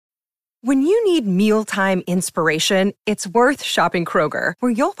When you need mealtime inspiration, it's worth shopping Kroger,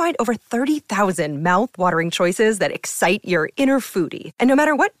 where you'll find over 30,000 mouth-watering choices that excite your inner foodie. And no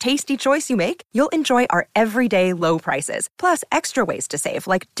matter what tasty choice you make, you'll enjoy our everyday low prices, plus extra ways to save,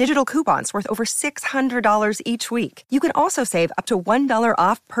 like digital coupons worth over $600 each week. You can also save up to $1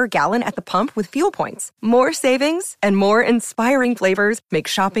 off per gallon at the pump with fuel points. More savings and more inspiring flavors make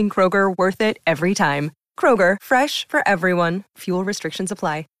shopping Kroger worth it every time. Kroger, fresh for everyone. Fuel restrictions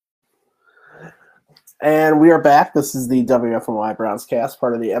apply. And we are back. This is the WFNY BrownsCast,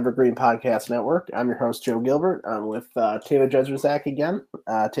 part of the Evergreen Podcast Network. I'm your host, Joe Gilbert. I'm with Taylor Jezerzak again.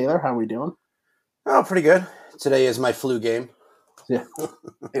 Taylor, how are we doing? Oh, pretty good. Today is my flu game. Yeah.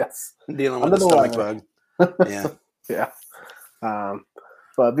 Yes. Dealing with a stomach bug. Yeah. Yeah.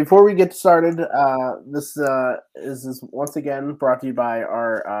 But before we get started, this is once again brought to you by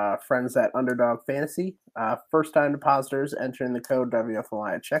our friends at Underdog Fantasy. First-time depositors entering the code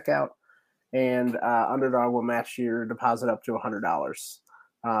WFNY at checkout. And Underdog will match your deposit up to $100.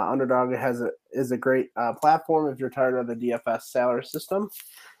 Underdog is a great platform if you're tired of the DFS salary system.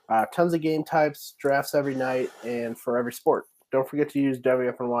 Tons of game types, drafts every night, and for every sport. Don't forget to use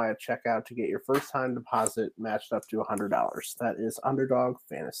WFNY at checkout to get your first-time deposit matched up to $100. That is Underdog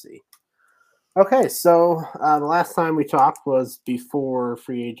Fantasy. Okay, so the last time we talked was before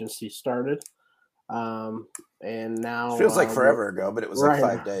free agency started. And now feels like forever ago, but it was like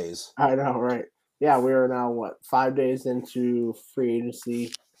 5 days. I know, right? Yeah, we are now 5 days into free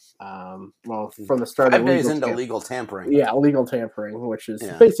agency. Well, from the start 5 of days into legal tampering. Yeah, legal tampering, which is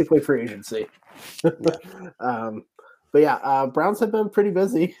basically free agency. Yeah. But yeah, Browns have been pretty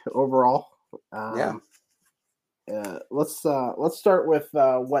busy overall. Let's start with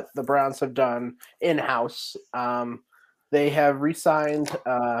what the Browns have done in house. They have re-signed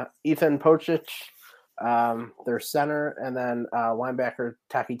Ethan Pocic, their center, and then linebacker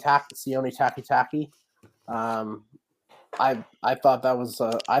Sione Takitaki. I thought that was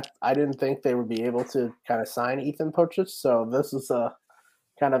I didn't think they would be able to kind of sign Ethan Pocic, so this is a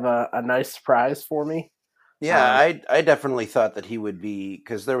kind of a nice surprise for me. Yeah, I definitely thought that he would be,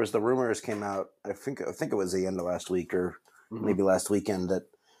 because there was the rumors came out. I think it was the end of last week or maybe last weekend that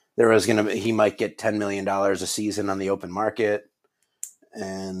there was he might get $10 million a season on the open market,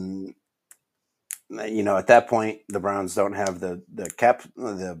 and at that point the Browns don't have the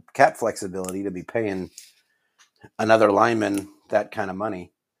cap flexibility to be paying another lineman that kind of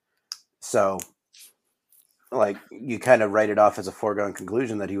money. So, you kind of write it off as a foregone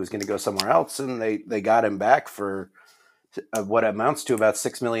conclusion that he was going to go somewhere else, and they got him back for what amounts to about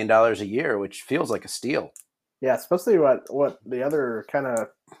 $6 million a year, which feels like a steal. Yeah, especially what the other kind of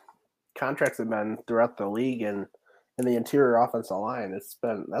contracts have been throughout the league and in the interior offensive line. That's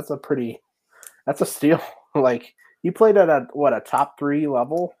a steal. He played at a top 3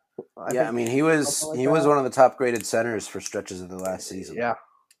 level. I mean, he was one of the top graded centers for stretches of the last season.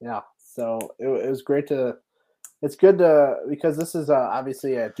 Yeah. So it was great it's good because this is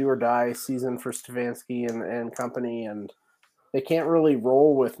obviously a do or die season for Stefanski and company, and they can't really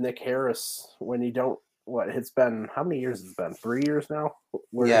roll with Nick Harris when you don't. It's been how many years? It's been 3 years now.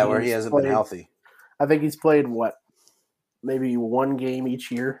 Where he hasn't been healthy. I think he's played maybe one game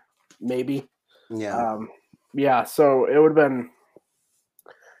each year, maybe. Yeah. So it would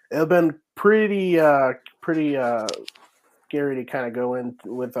have been pretty scary to kind of go in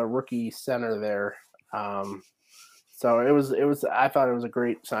with a rookie center there. So it was. I thought it was a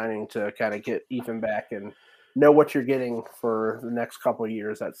great signing to kind of get Ethan back and know what you're getting for the next couple of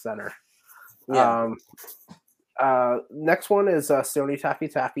years at center. Yeah. Next one is Sione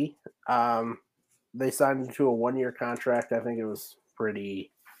Takitaki. They signed him to a 1-year contract. I think it was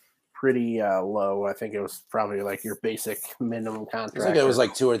pretty low. I think it was probably your basic minimum contract. I think it was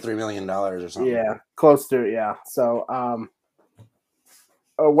 $2 or $3 million or something. Yeah, close to it. Yeah. So,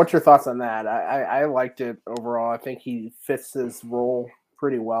 what's your thoughts on that? I liked it overall. I think he fits his role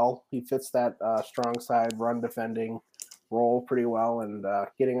pretty well. He fits that strong side run defending role pretty well, and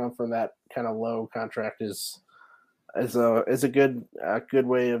getting him from that kind of low contract is a good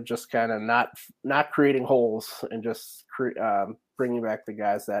way of just kind of not creating holes and just bringing back the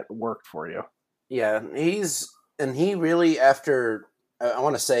guys that worked for you. Yeah, he really, after I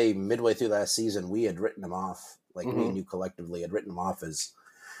want to say midway through last season, we had written him off. Me and you collectively had written him off as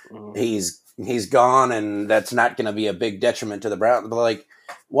he's gone, and that's not going to be a big detriment to the Browns. But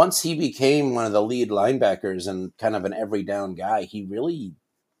once he became one of the lead linebackers and kind of an every down guy, he really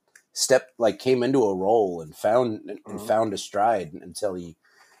came into a role and found a stride until he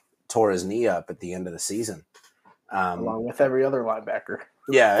tore his knee up at the end of the season. Along with every other linebacker.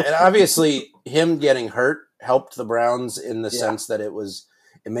 Yeah, and obviously him getting hurt helped the Browns in the sense that it was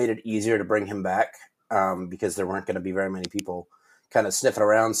it made it easier to bring him back because there weren't going to be very many people kind of sniffing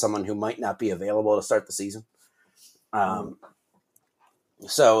around someone who might not be available to start the season.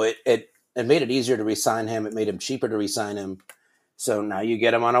 So it made it easier to re-sign him. It made him cheaper to re-sign him. So now you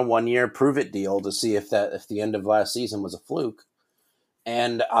get him on a 1-year prove-it deal to see if the end of last season was a fluke.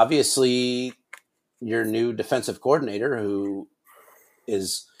 And obviously, your new defensive coordinator, who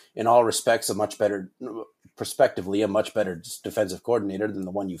is in all respects prospectively a much better defensive coordinator than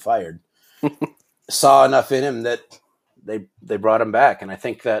the one you fired, saw enough in him that they brought him back. And I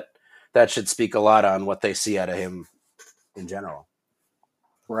think that should speak a lot on what they see out of him in general.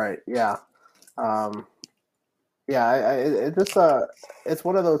 Right. Yeah. It's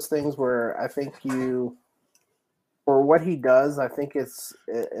one of those things where I think for what he does, I think it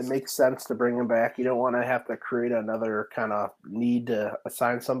makes sense to bring him back. You don't want to have to create another kind of need to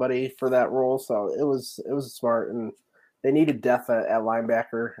assign somebody for that role. So it was smart, and they needed depth at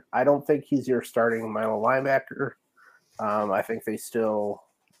linebacker. I don't think he's your starting middle linebacker. I think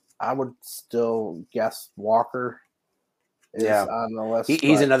I would still guess Walker is on the list.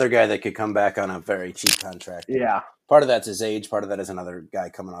 He's another guy that could come back on a very cheap contract. Yeah. Part of that's his age. Part of that is another guy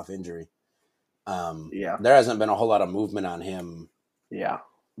coming off injury. There hasn't been a whole lot of movement on him. Yeah.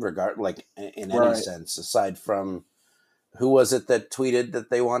 In any sense, aside from who was it that tweeted that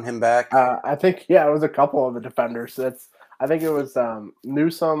they want him back? I think, it was a couple of the defenders. I think it was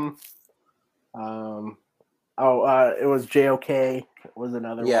Newsome. It was JOK was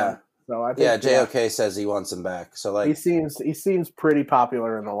another one. So I think JOK says he wants him back. So he seems pretty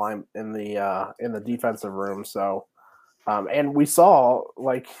popular in the line in the defensive room. So, and we saw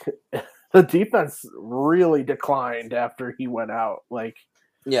the defense really declined after he went out. I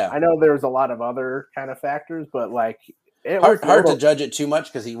know there's a lot of other kind of factors, but hard to judge it too much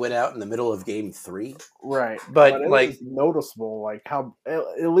because he went out in the middle of game 3. Right. But it was noticeable, how,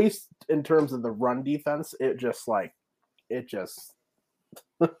 at least in terms of the run defense, it just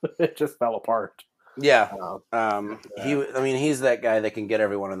it just fell apart. Yeah. He's that guy that can get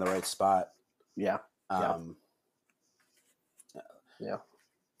everyone in the right spot. Yeah.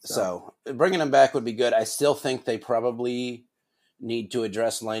 So bringing him back would be good. I still think they probably need to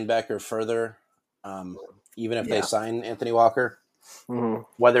address linebacker further, even if they sign Anthony Walker. Mm-hmm.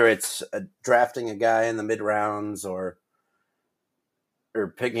 Whether it's drafting a guy in the mid rounds or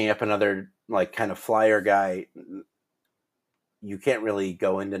picking up another kind of flyer guy, you can't really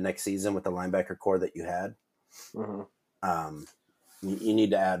go into next season with the linebacker core that you had. Mm-hmm. You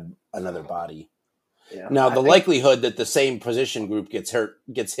need to add another body. Yeah. Now, the likelihood that the same position group gets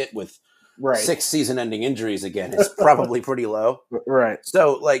hit with 6 season-ending injuries again is probably pretty low. Right.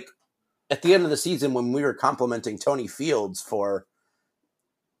 So, at the end of the season, when we were complimenting Tony Fields for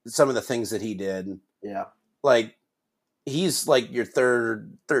some of the things that he did, he's your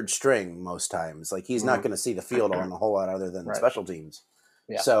third string most times. He's not going to see the field on a whole lot other than special teams.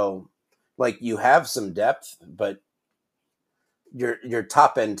 Yeah. So, you have some depth, but your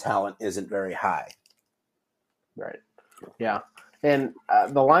top end talent isn't very high. Right. Yeah. And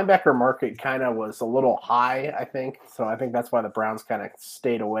the linebacker market kind of was a little high, I think. So I think that's why the Browns kind of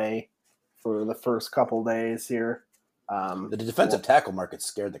stayed away for the first couple days here. The defensive tackle market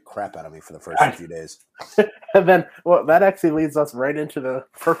scared the crap out of me for the first few days. And then, that actually leads us right into the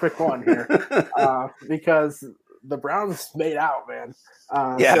perfect one here. Because the Browns made out, man.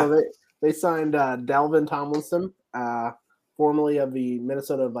 So they signed Dalvin Tomlinson, formerly of the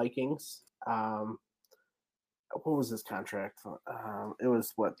Minnesota Vikings. What was his contract? It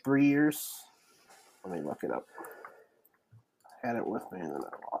was 3 years? Let me look it up. I had it with me and then I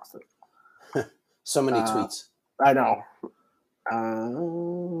lost it. So many tweets. I know.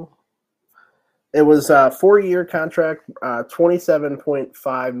 It was a 4-year contract,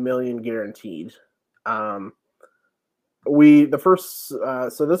 $27.5 million guaranteed. So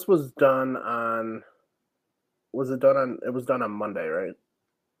this was done on. Was it done on? It was done on Monday, right?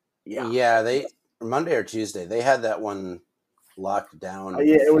 Yeah. Monday or Tuesday. They had that one locked down.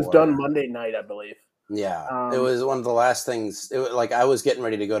 It was done Monday night, I believe. Yeah, it was one of the last things. I was getting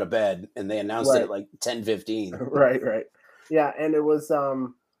ready to go to bed, and they announced it at 10:15. Right. Yeah, and it was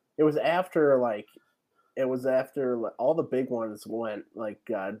after all the big ones went,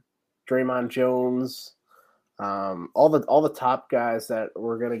 Draymond Jones, all the top guys that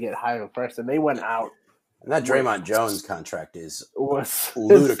were gonna get higher and fresh, and they went out. And that Draymond Jones contract was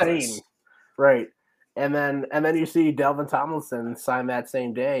ludicrous. Insane. Right. And then you see Dalvin Tomlinson sign that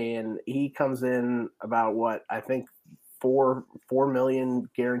same day, and he comes in about I think $4 million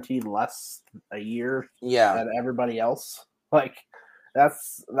guaranteed less a year than everybody else. That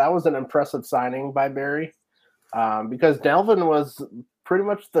was an impressive signing by Barry, because Dalvin was pretty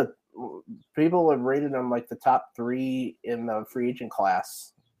much the people have rated him like the top 3 in the free agent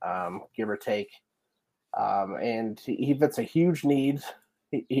class, give or take. And he fits a huge need.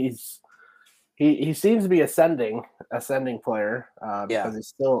 He seems to be ascending player because he's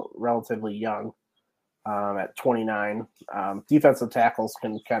still relatively young at 29. Defensive tackles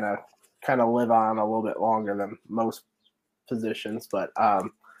can kind of live on a little bit longer than most positions, but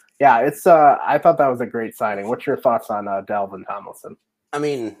it's I thought that was a great signing. What's your thoughts on Dalvin Tomlinson? I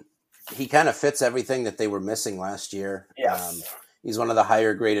mean, he kind of fits everything that they were missing last year. Yes. He's one of the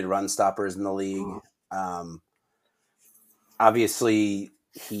higher graded run stoppers in the league. Obviously,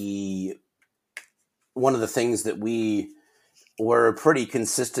 one of the things that we were pretty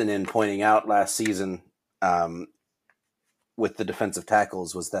consistent in pointing out last season with the defensive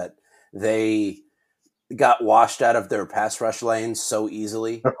tackles was that they got washed out of their pass rush lanes so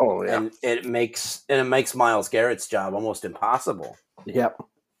easily. Oh, yeah. And it makes Myles Garrett's job almost impossible. Yep.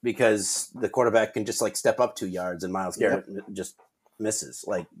 Because the quarterback can just like step up 2 yards and Myles Garrett just misses.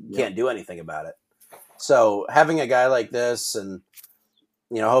 Like, can't do anything about it. So having a guy like this, and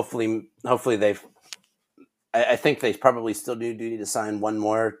hopefully I think they probably still do need to sign one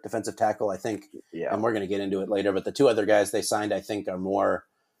more defensive tackle. I think, and we're going to get into it later. But the 2 other guys they signed, I think, are more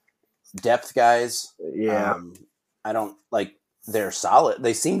depth guys. Yeah, I don't like. They're solid.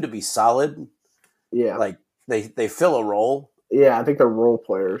 They seem to be solid. Yeah, like they fill a role. Yeah, I think they're role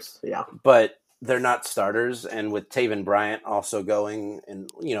players. Yeah, but they're not starters. And with Taven Bryant also going, and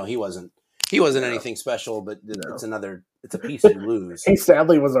he wasn't anything special, but it's a piece you lose. He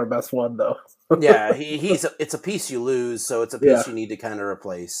sadly was our best one, though. Yeah, it's a piece you lose, so it's a piece you need to kind of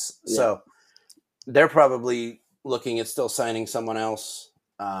replace. Yeah. So they're probably looking at still signing someone else.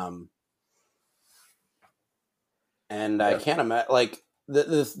 And I can't imagine, like,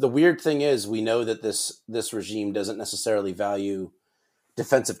 the weird thing is we know that this regime doesn't necessarily value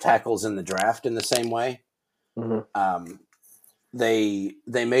defensive tackles in the draft in the same way. Mm-hmm. They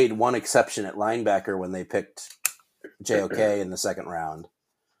made one exception at linebacker when they picked JOK in the second round.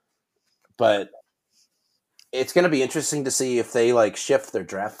 But it's going to be interesting to see if they like shift their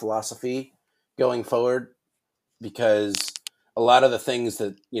draft philosophy going forward, because a lot of the things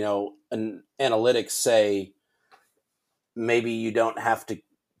that, analytics say, maybe you don't have to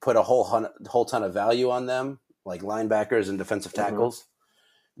put a whole ton of value on them, like linebackers and defensive tackles.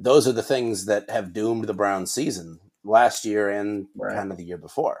 Mm-hmm. Those are the things that have doomed the Browns season last year and kind of the year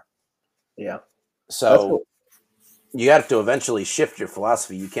before. Yeah. So you have to eventually shift your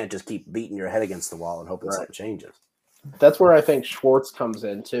philosophy. You can't just keep beating your head against the wall and hoping something changes. That's where I think Schwartz comes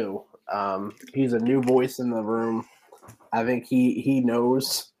in too. He's a new voice in the room. I think he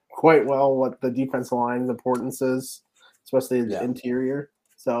knows quite well what the defensive line's importance is, especially the interior.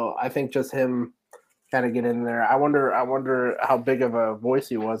 So I think just him kind of get in there. I wonder how big of a voice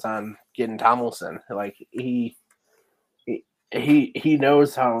he was on getting Tomlinson. Like he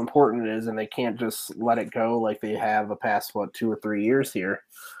knows how important it is, and they can't just let it go like they have the past 2 or 3 years here.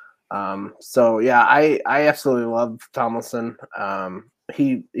 I absolutely love Tomlinson.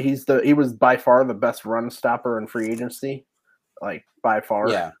 He was by far the best run stopper in free agency, like by far.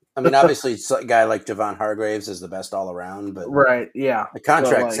 Yeah, I mean, obviously a guy like Javon Hargraves is the best all around, but the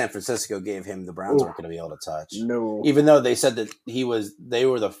contract San Francisco gave him, the Browns aren't going to be able to touch. No, even though they said that they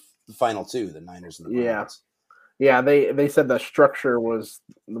were the final 2, the Niners and the Browns. Yeah, they said the structure was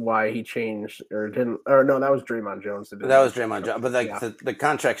why he changed or didn't. Or no, that was Draymond Jones. That was Draymond Jones. But the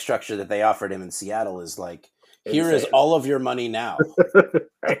contract structure that they offered him in Seattle is like, here is all of your money now.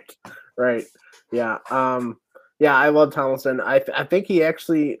 Right. Yeah. I love Tomlinson. I think he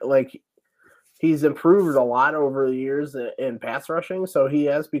actually he's improved a lot over the years in pass rushing. So he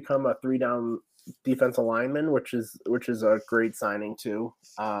has become a 3-down defensive lineman, which is a great signing too.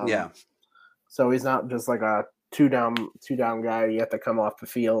 So he's not just like a two down guy. You have to come off the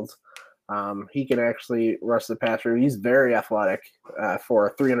field. He can actually rush the passer. He's very athletic for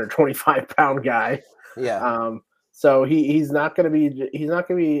a 325-pound guy. Yeah. So he's not going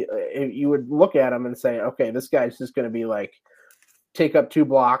to be. You would look at him and say, okay, this guy's just going to be like take up 2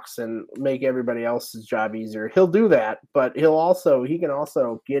 blocks and make everybody else's job easier. He'll do that, but he can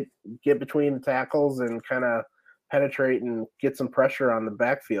also get between the tackles and kind of penetrate and get some pressure on the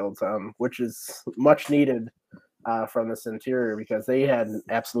backfield, which is much needed from this interior, because they had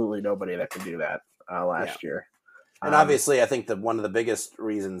absolutely nobody that could do that last year. And obviously, I think that one of the biggest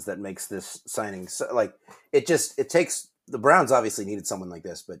reasons that makes this signing it takes the Browns obviously needed someone like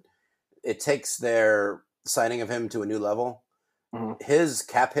this, but it takes their signing of him to a new level. Mm-hmm. His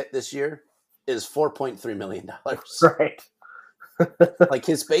cap hit this year is $4.3 million. Right. Like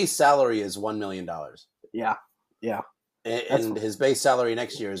his base salary is $1 million. Yeah. and his base salary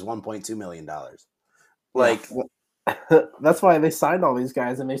next year is $1.2 million. Like, that's why they signed all these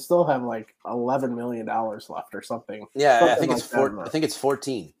guys, and they still have like $11 million left or something. Yeah, something I think like it's I think it's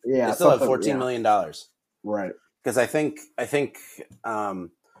 14. Yeah, they still have $14 million. Right. Because I think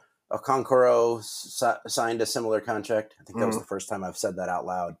Okonkoro signed a similar contract. I think that was the first time I've said that out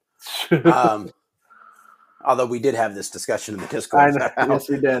loud. Although we did have this discussion in the Discord. Yes,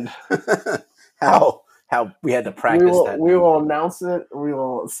 we did. how we had to practice that. We will announce it. We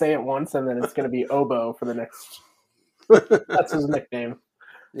will say it once, and then it's going to be Obo for the next. That's his nickname.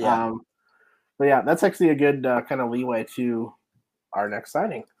 Yeah. But yeah, that's actually a good kind of leeway to our next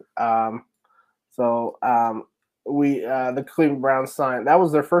signing. The Cleveland Browns signed. That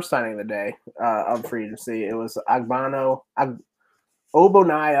was their first signing of the day of free agency. It was Ogbonnia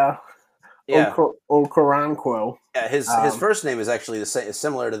Okoronkwo. Yeah, his first name is actually the same,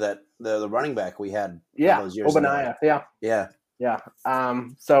 similar to the running back we had those years Ogbonnia. ago. Yeah.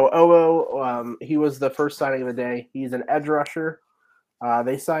 So Obo, he was the first signing of the day. He's an edge rusher.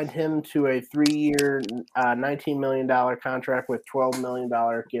 They signed him to a 3-year, $19 million contract with $12 million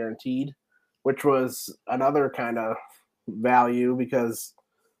guaranteed, which was another kind of value because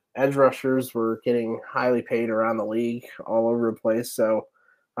edge rushers were getting highly paid around the league all over the place. So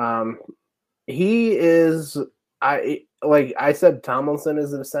he is, like I said, Tomlinson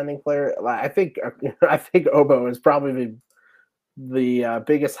is an ascending player. I think Obo is probably the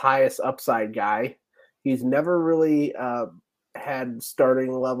biggest, highest upside guy. He's never really had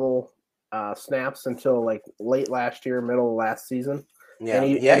starting level snaps until like late last year, middle of last season. Yeah, and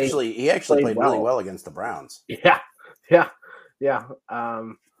he actually played really well against the Browns. Yeah.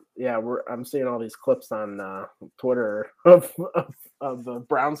 I'm seeing all these clips on Twitter of the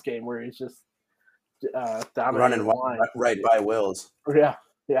Browns game where he's just running right by Wills. Yeah.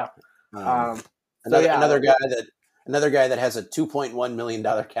 Another guy that has a $2.1 million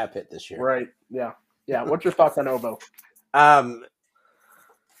cap hit this year. Right. Yeah. What's your thoughts on Obo? I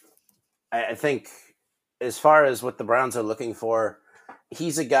think as far as what the Browns are looking for,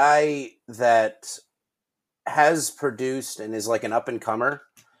 he's a guy that has produced and is like an up-and-comer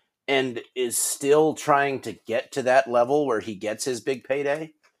and is still trying to get to that level where he gets his big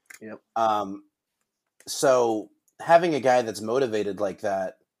payday. Yep. So having a guy that's motivated like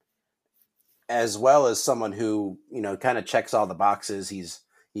that, as well as someone who, kind of checks all the boxes,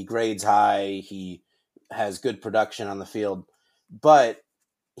 he grades high, he has good production on the field, but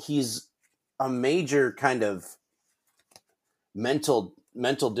he's a major kind of mental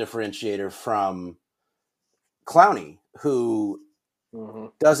differentiator from Clowney, who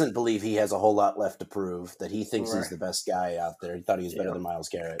doesn't believe he has a whole lot left to prove, that he thinks he's the best guy out there. He thought he was better than Myles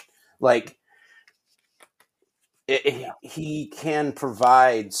Garrett. Like, he can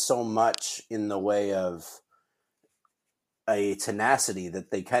provide so much in the way of a tenacity that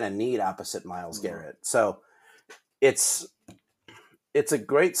they kind of need opposite Myles Garrett. So it's a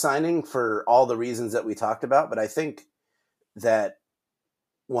great signing for all the reasons that we talked about, but I think that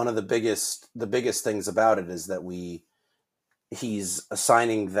one of the biggest things about it is that he's a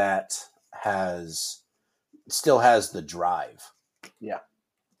signing that still has the drive. Yeah,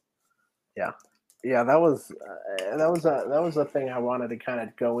 that was a thing I wanted to kind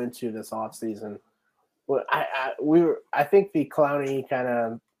of go into this offseason. Well, I think the Clowney kind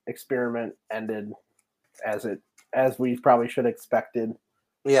of experiment ended as we probably should have expected.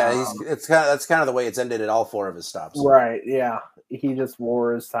 Yeah, that's kind of the way it's ended at all 4 of his stops. Right. Yeah, he just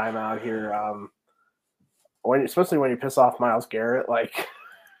wore his time out here. Especially when you piss off Myles Garrett,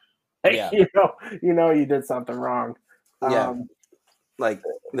 you did something wrong. Like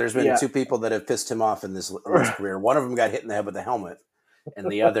there's been 2 people that have pissed him off in this career. One of them got hit in the head with a helmet, and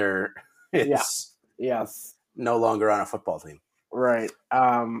the other is no longer on a football team. Right.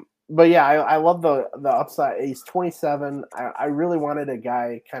 But yeah, I love the upside. He's 27. I really wanted a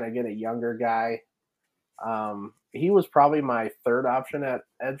guy, kind of get a younger guy. He was probably my 3rd option at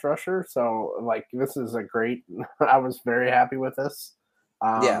edge rusher. So this is I was very happy with this.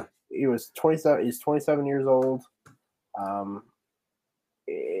 He was 27. He's 27 years old. I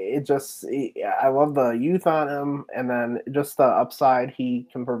love the youth on him, and then just the upside he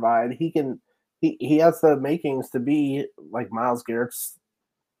can provide. He has the makings to be like Myles Garrett's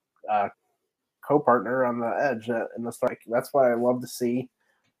co-partner on the edge in the strike. That's what I love to see,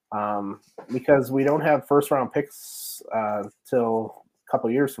 because we don't have first-round picks till a couple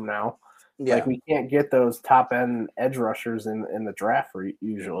years from now. Yeah. We can't get those top-end edge rushers in the draft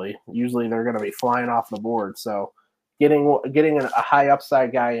usually. Usually they're going to be flying off the board. So getting a high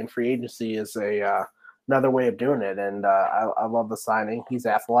upside guy in free agency is another way of doing it. And I love the signing. He's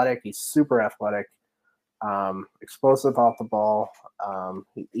athletic. He's super athletic. Explosive off the ball.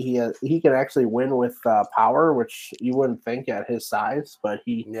 He can actually win with power, which you wouldn't think at his size, but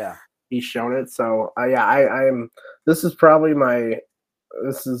he's shown it. So yeah, I am. This is probably my.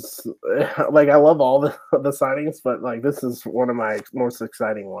 This is like I love all the signings, but like this is one of my most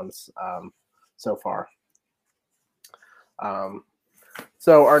exciting ones so far.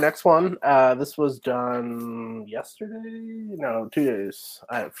 So our next one, this was done yesterday. No, 2 days.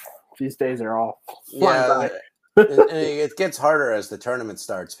 These days are all flying by. It gets harder as the tournament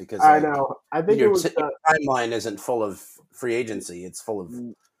starts because I know. I think your timeline isn't full of free agency; it's full of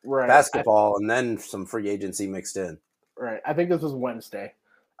basketball and then some free agency mixed in. Right. I think this was Wednesday.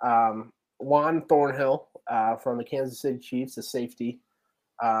 Juan Thornhill from the Kansas City Chiefs, a safety.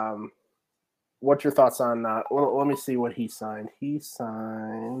 What's your thoughts on that? Let me see what he signed. He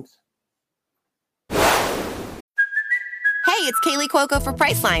signed. Hey, it's Kaylee Cuoco for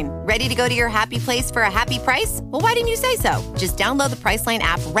Priceline. Ready to go to your happy place for a happy price? Well, why didn't you say so? Just download the Priceline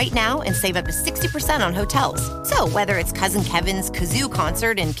app right now and save up to 60% on hotels. So whether it's Cousin Kevin's Kazoo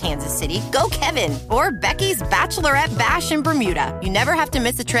Concert in Kansas City, go Kevin, or Becky's Bachelorette Bash in Bermuda, you never have to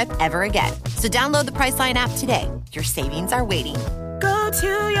miss a trip ever again. So download the Priceline app today. Your savings are waiting. Go to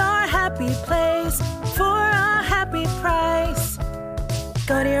your happy place for a happy price.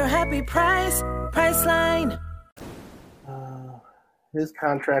 Go to your happy price, Priceline. His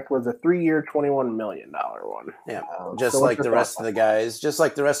contract was a 3-year, $21 million one. Yeah, just like the rest of the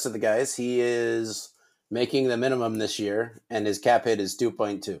guys. He is making the minimum this year, and his cap hit is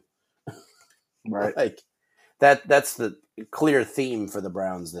 2.2. Right, like that's the clear theme for the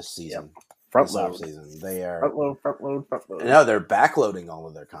Browns this season. Yep. Front load season. They are front load. No, they're backloading all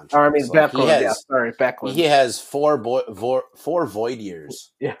of their contracts. I mean, backload. He has four void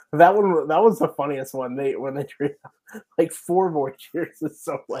years. Yeah, that was the funniest one. When they treat like 4 void years is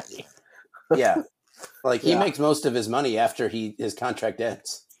so funny. Yeah, like he makes most of his money after his contract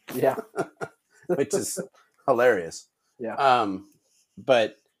ends. Yeah, which is hilarious. Yeah.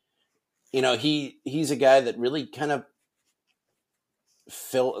 But he's a guy that really kind of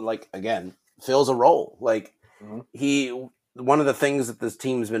fills a role. Like one of the things that this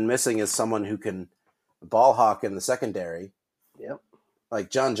team's been missing is someone who can ball hawk in the secondary. Yep.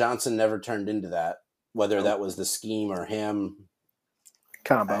 Like John Johnson never turned into that, whether that was the scheme or him.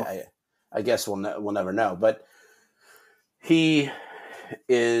 Combo. I guess we'll never know, but he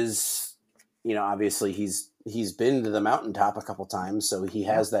is, obviously he's been to the mountaintop a couple times, so he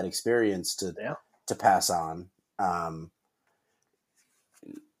has that experience to pass on.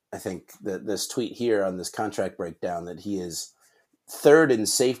 I think that this tweet here on this contract breakdown that he is third in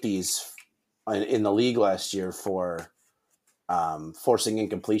safeties in the league last year for forcing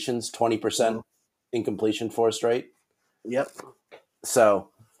incompletions, 20% incompletion forced rate. Yep. So,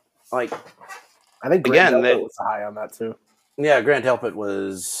 I think Grant Delpit was high on that too. Yeah, Grant Delpit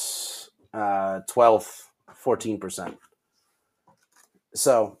was 12th, 14%.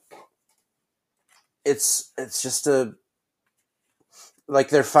 So it's just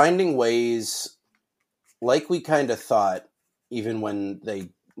they're finding ways, like we kind of thought, even when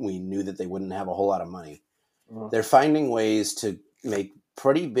we knew that they wouldn't have a whole lot of money. They're finding ways to make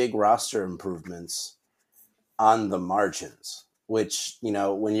pretty big roster improvements on the margins, which,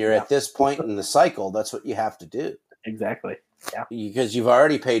 when you're at this point in the cycle, that's what you have to do. Exactly. Yeah. Because you've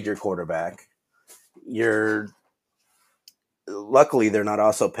already paid your quarterback. Luckily, they're not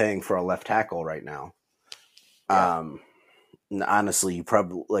also paying for a left tackle right now. Yeah. Honestly, you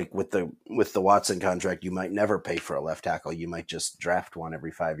probably with the Watson contract, you might never pay for a left tackle. You might just draft one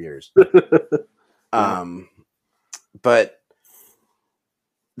every 5 years. But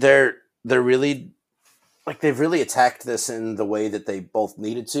they're really they've really attacked this in the way that they both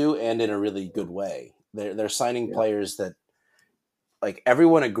needed to, and in a really good way. They're signing players that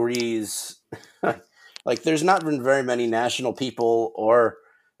everyone agrees. There's not been very many national people or.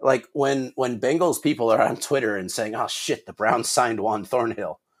 When Bengals people are on Twitter and saying, "Oh shit, the Browns signed Juan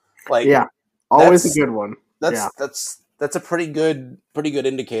Thornhill," always a good one. That's a pretty good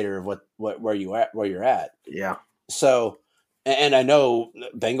indicator of where you're at. Yeah. So, and I know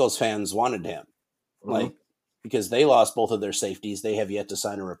Bengals fans wanted him, because they lost both of their safeties. They have yet to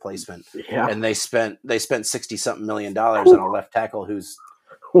sign a replacement, and they spent $60-something million on a left tackle who's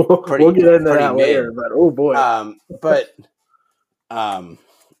pretty. We'll get into that later, but oh boy.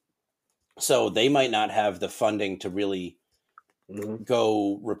 So they might not have the funding to really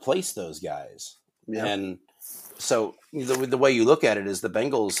go replace those guys. Yeah. And so the way you look at it is the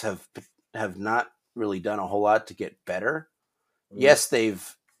Bengals have not really done a whole lot to get better. Yes,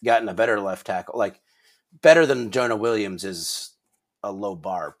 they've gotten a better left tackle. Better than Jonah Williams is a low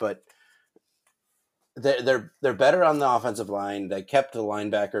bar, but they're better on the offensive line. They kept the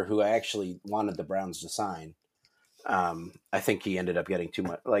linebacker who I actually wanted the Browns to sign. I think he ended up getting too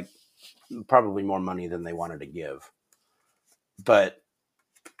much, like probably more money than they wanted to give. But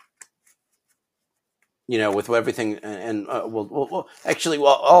with everything, and we'll actually,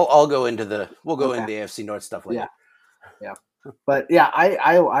 I'll go into into the AFC North stuff later. Yeah. But yeah,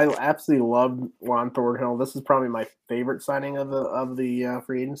 I absolutely love Juan Thornhill. This is probably my favorite signing of the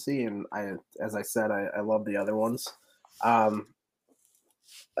free agency, and as I said, I love the other ones.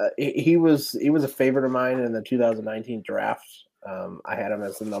 He was a favorite of mine in the 2019 draft. I had him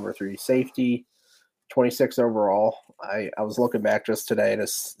as the number 3 safety, 26 overall. I was looking back just today to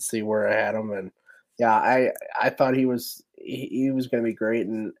see where I had him, and yeah, I thought he was going to be great,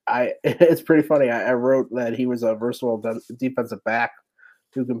 and it's pretty funny. I wrote that he was a versatile defensive back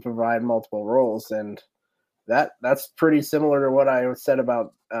who can provide multiple roles, and that's pretty similar to what I said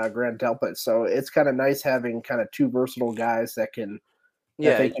about Grant Delpit. So it's kind of nice having kind of 2 versatile guys that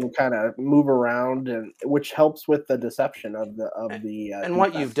they can kind of move around, and which helps with the deception of the and defense.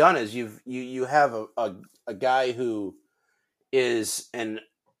 what you've done is you have a guy who is an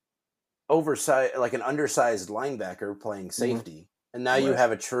oversized, like an undersized linebacker playing safety, and now you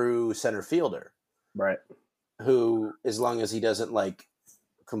have a true center fielder, right? Who, as long as he doesn't like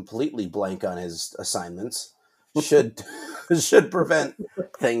completely blank on his assignments, should prevent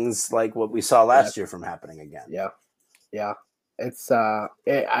things like what we saw last year from happening again. Yeah. It's I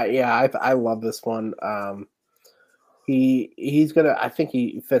love this one. He's gonna. I think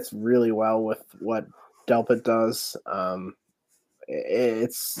he fits really well with what Delpit does.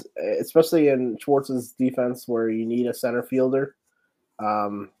 It's especially in Schwartz's defense where you need a center fielder.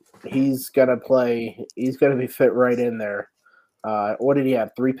 He's gonna play. He's gonna be fit right in there. What did he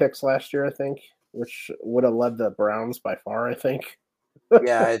have? 3 picks last year, I think, which would have led the Browns by far, I think.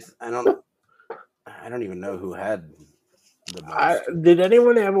 Yeah, I don't even know who had the most. Did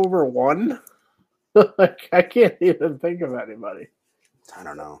anyone have over 1? Like, I can't even think of anybody. I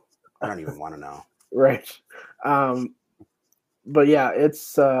don't know. I don't even want to know. Right. But yeah,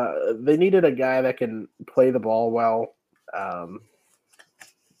 it's they needed a guy that can play the ball well.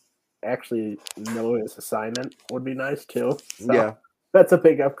 Actually know his assignment would be nice too. So yeah. That's a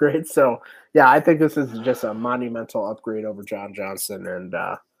big upgrade. So yeah, I think this is just a monumental upgrade over John Johnson, and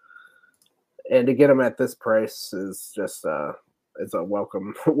to get him at this price is just it's a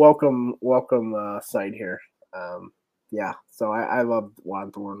welcome sight here. Yeah, so I love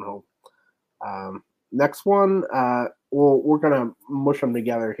Juan Thornhill. Next one, we're gonna mush them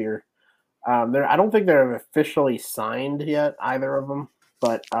together here. I don't think they're officially signed yet, either of them,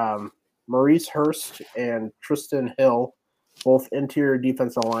 but Maurice Hurst and Tristan Hill, both interior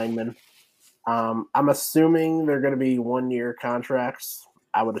defensive linemen. I'm assuming they're going to be 1-year contracts.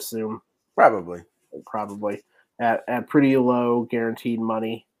 I would assume probably at pretty low guaranteed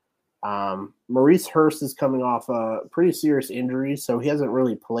money. Maurice Hurst is coming off a pretty serious injury, so he hasn't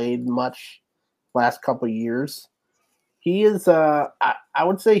really played much last couple of years. He is I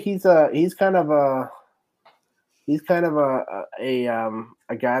would say he's kind of a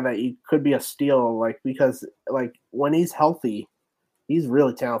guy that could be a steal, like, because like when he's healthy, he's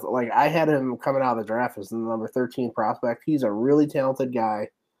really talented. Like, I had him coming out of the draft as the number 13 prospect. He's a really talented guy.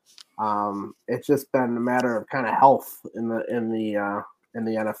 It's just been a matter of kind of health in the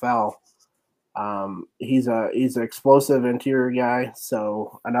NFL. He's an explosive interior guy,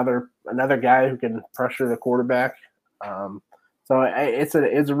 so another guy who can pressure the quarterback. So it's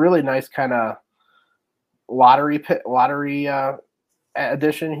a really nice kind of lottery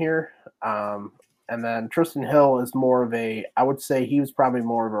addition here. And then Tristan Hill is more of I would say he was probably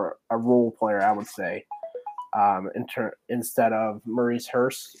more of a role player, I would say, instead of Maurice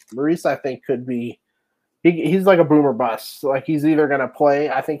Hurst. Maurice, I think, could be he's like a boomer bust. Like, he's either going to play.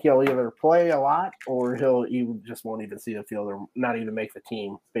 I think he'll either play a lot, or he just won't even see the field, or not even make the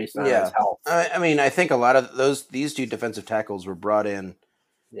team based on his health. I mean, I think a lot of these 2 defensive tackles were brought in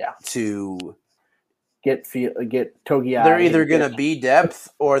to get Togiai. They're either going to be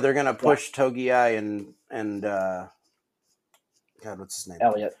depth, or they're going to push Togiai and God, what's his name?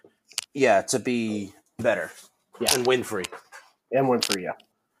 Elliott. Yeah, to be better. Yeah. And Winfrey. Yeah.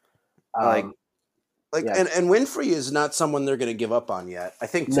 And Winfrey is not someone they're going to give up on yet. I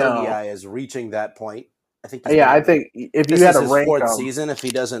think Togiai is reaching that point. I think. I think if you had a rank his 4th season, if he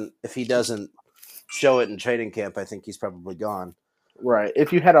doesn't show it in training camp, I think he's probably gone. Right.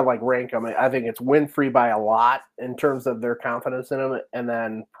 If you had to rank them, I think it's Winfrey by a lot in terms of their confidence in him, and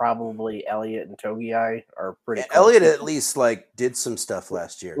then probably Elliott and Togiai are pretty. Elliott at least did some stuff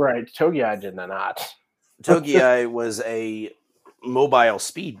last year. Right. Togiai did not. Togiai was a mobile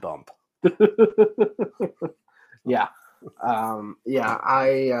speed bump. Yeah.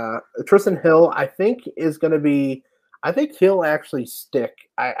 Tristan Hill, I think, is going to be. I think he'll actually stick.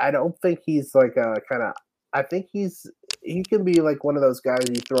 I don't think he's like a kind of. I think he can be like one of those guys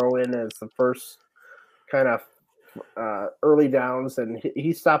you throw in as the first kind of early downs, and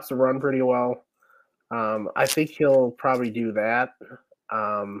he stops the run pretty well. I think he'll probably do that.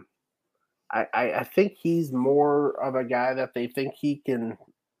 I think he's more of a guy that they think he can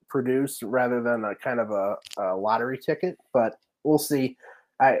produce rather than a kind of a lottery ticket, but we'll see.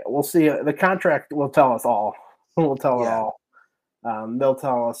 We'll see. The contract will tell us all. We'll tell it all. They'll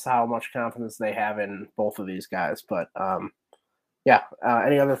tell us how much confidence they have in both of these guys. But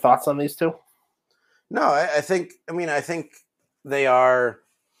any other thoughts on these two? No, I think they are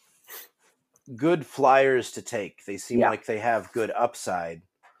good flyers to take. They seem like they have good upside.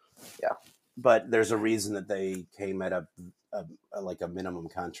 Yeah. But there's a reason that they came at a minimum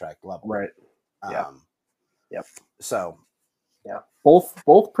contract level. Right. Yep. So,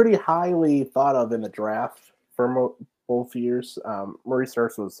 both pretty highly thought of in the draft for both years. Murray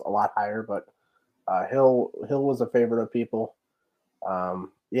Sturts was a lot higher, but Hill was a favorite of people.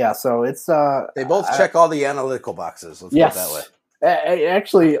 So it's they both check all the analytical boxes. Let's put it that way.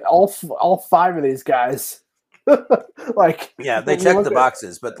 Actually, all five of these guys. They check the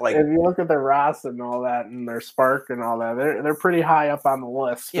boxes, but like if you look at their Ross and all that, and their Spark and all that, they're pretty high up on the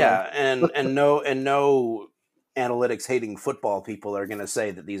list. Yeah, and no analytics hating football people are going to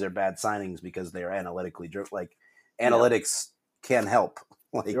say that these are bad signings because they are analytically driven. Like analytics can help.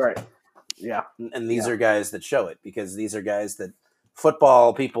 Right. Yeah. And these are guys that show it, because these are guys that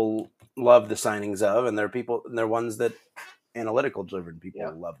football people love the signings of, and they're ones that analytical driven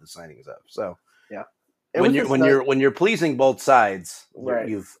people love the signings of. So when you're pleasing both sides, right,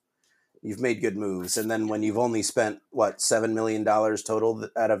 you've made good moves. And then when you've only spent $7 million total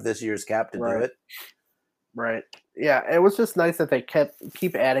out of this year's cap to do it. Right. Yeah, it was just nice that they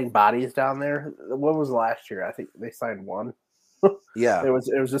keep adding bodies down there. What was last year? I think they signed one. Yeah. It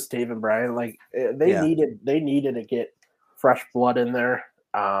was just Dave and Brian. Like they needed to get fresh blood in there.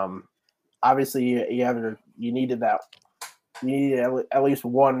 Obviously you needed that. You needed at least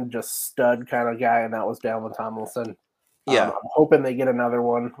one just stud kind of guy, and that was Dalvin Tomlinson. Yeah. I'm hoping they get another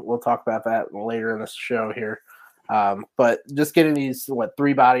one. We'll talk about that later in the show here. But just getting these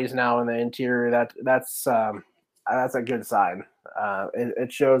 3 bodies now in the interior, that's a good sign.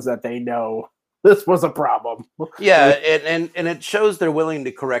 It shows that they know this was a problem. Yeah, and it shows they're willing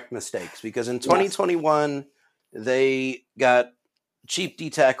to correct mistakes, because in 2021 they got cheap D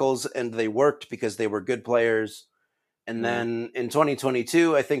tackles and they worked because they were good players. And then in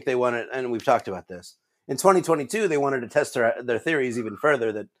 2022, I think they wanted, and we've talked about this, in 2022 they wanted to test their theories even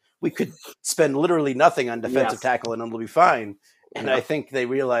further, that we could spend literally nothing on defensive tackle and it'll be fine. And I think they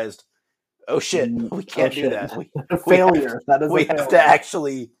realized, oh shit, we can't do that. We have to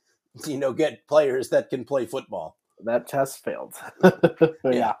actually, get players that can play football. That test failed.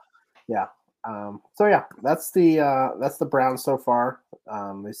 Yeah. That's the Browns so far.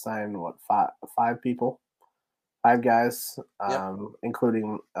 They signed 5 people, 5 guys,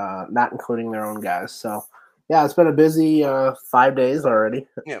 including not including their own guys. So yeah, it's been a busy 5 days already.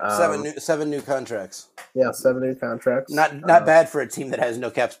 Yeah, 7 new contracts. Yeah, 7 new contracts. Not bad for a team that has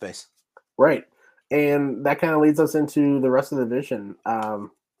no cap space. Right, and that kind of leads us into the rest of the division.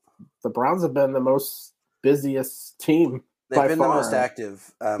 The Browns have been the busiest team. They've been the most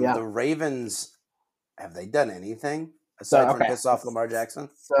active. The Ravens, have they done anything aside from piss off Lamar Jackson?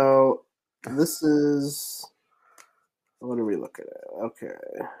 So this is, what are we looking at? Okay.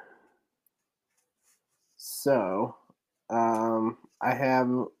 So I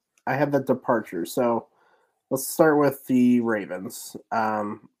have the departure. So let's start with the Ravens.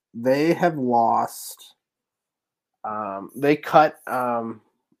 They have lost. They cut.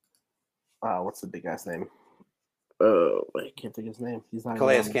 What's the big guy's name? Oh, I can't think of his name. He's not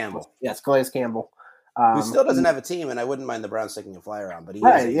Calais Campbell. Yes, Calais Campbell. Who still doesn't have a team, and I wouldn't mind the Browns taking a flyer on, but he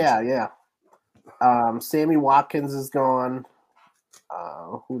right, yeah. Sammy Watkins is gone.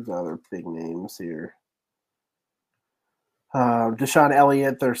 Who's the other big names here? Deshaun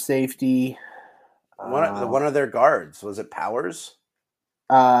Elliott, their safety. One of their guards, was it Powers?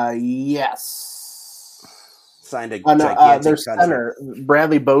 Yes. Signed a gigantic their center,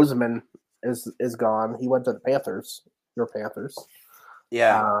 Bradley Bozeman, is gone. He went to the Panthers. Your Panthers.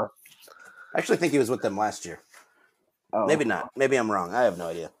 Yeah. I actually think he was with them last year. Oh. Maybe not. Maybe I'm wrong. I have no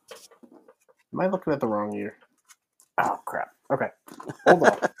idea. Am I looking at the wrong year? Oh, crap. Okay. Hold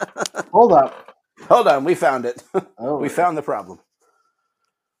up. Hold on. We found it. Oh, we found the problem.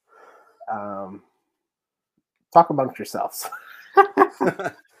 Talk amongst yourselves.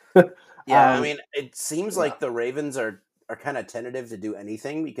 Yeah, I mean, it seems like the Ravens are kind of tentative to do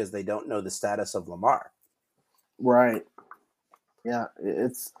anything because they don't know the status of Lamar. Right. Yeah,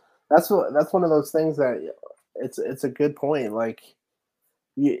 that's one of those things that it's a good point. Like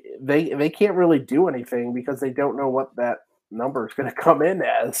they can't really do anything because they don't know what that number is going to come in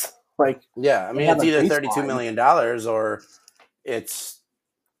as. Like, yeah, I mean, it's either $32 million or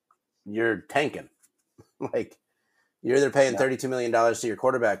you're tanking. Like, you're either paying $32 million to your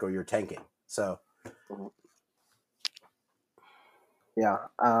quarterback or you're tanking. So, yeah,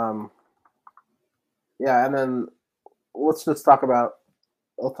 and then let's just talk about.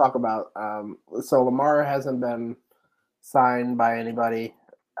 We'll talk about. So Lamar hasn't been signed by anybody.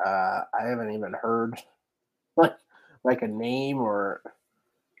 I haven't even heard like a name or.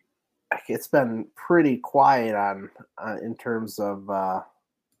 It's been pretty quiet on in terms of.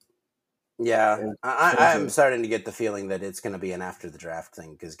 I'm starting to get the feeling that it's going to be an after the draft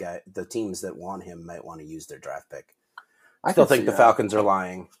thing because the teams that want him might want to use their draft pick. I still think the Falcons are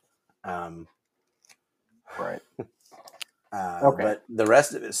lying. Right. Okay. But the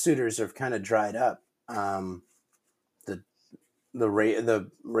rest of his suitors have kind of dried up. The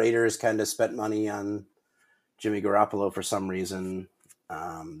Raiders kind of spent money on Jimmy Garoppolo for some reason.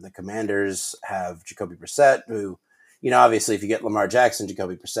 The Commanders have Jacoby Brissett, who, obviously if you get Lamar Jackson,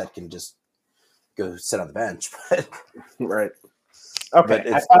 Jacoby Brissett can just go sit on the bench. But right. Okay,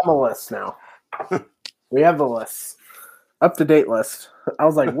 I found the list now. We have the list. Up-to-date list. I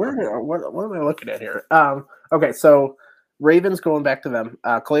was like, what am I looking at here? Okay, so Ravens, going back to them.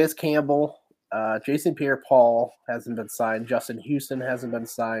 Calais Campbell, Jason Pierre-Paul hasn't been signed. Justin Houston hasn't been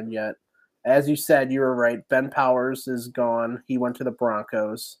signed yet. As you said, you were right. Ben Powers is gone. He went to the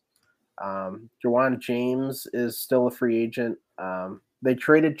Broncos. Jawan James is still a free agent. They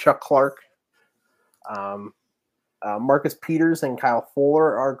traded Chuck Clark. Marcus Peters and Kyle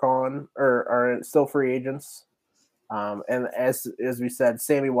Fuller are gone or are still free agents. And as we said,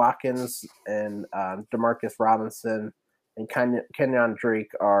 Sammy Watkins and Demarcus Robinson and Kenyon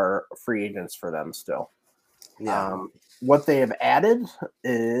Drake are free agents for them still. Yeah. What they have added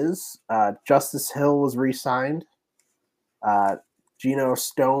is Justice Hill was re-signed, Geno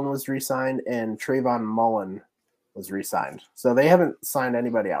Stone was re-signed, and Trayvon Mullen was re-signed. So they haven't signed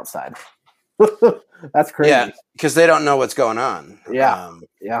anybody outside. That's crazy. Yeah, because they don't know what's going on. Yeah,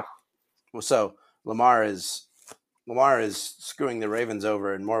 So Lamar is screwing the Ravens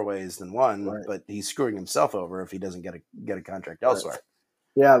over in more ways than one, right. But he's screwing himself over if he doesn't get a contract elsewhere. Right.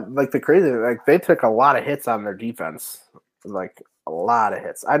 Yeah, like they took a lot of hits on their defense, like a lot of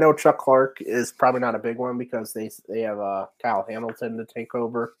hits. I know Chuck Clark is probably not a big one because they have Kyle Hamilton to take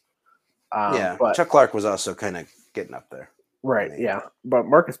over. But Chuck Clark was also kind of getting up there. Right, yeah. But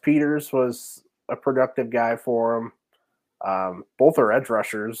Marcus Peters was a productive guy for him. Both their edge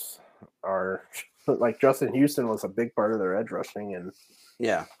rushers are like Justin Houston was a big part of their edge rushing, and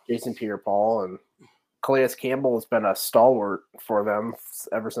Jason Pierre-Paul and Calais Campbell has been a stalwart for them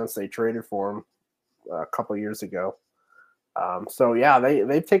ever since they traded for him a couple years ago.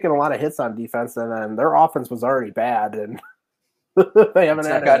 They've taken a lot of hits on defense, and then their offense was already bad, and they haven't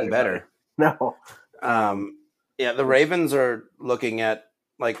gotten better. No. The Ravens are looking at,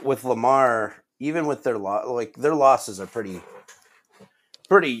 like, with Lamar, even with their losses are pretty.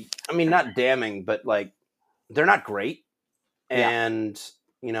 I mean, not damning, but like they're not great. And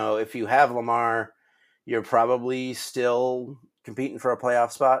if you have Lamar, you're probably still competing for a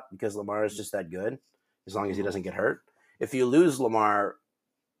playoff spot because Lamar is just that good, as long as he doesn't get hurt. If you lose Lamar,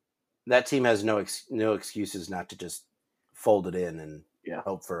 that team has no excuses not to just fold it in and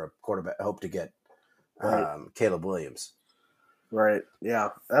hope for a quarterback, hope to get Caleb Williams. Right. Yeah,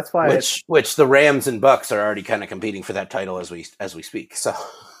 that's why. Which the Rams and Bucks are already kind of competing for that title as we speak. So.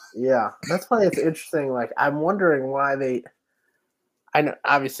 Yeah, that's why it's interesting. Like, I'm wondering why they. I know,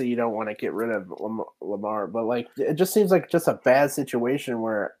 obviously, you don't want to get rid of Lamar, but like, it just seems like just a bad situation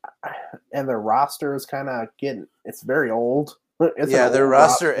where, and their roster is kind of it's very old. Their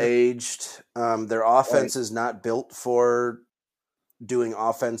roster aged. Their offense is not built for doing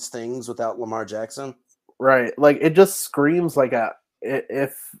offense things without Lamar Jackson. Right. Like, it just screams like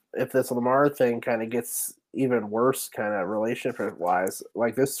if this Lamar thing kind of gets even worse kind of relationship wise,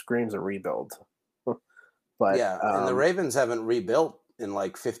 like this screams a rebuild. But and the Ravens haven't rebuilt in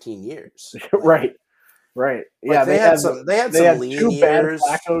like 15 years. Right. Yeah, they had some lean two years.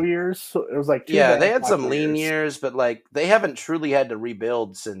 Bad Flacco years. It was like they had some lean years, but like they haven't truly had to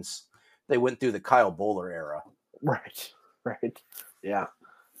rebuild since they went through the Kyle Bowler era. Right. Yeah.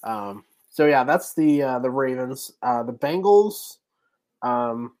 That's the Ravens. The Bengals.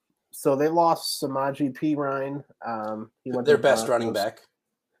 So they lost Samaje Perine. He went their best running back.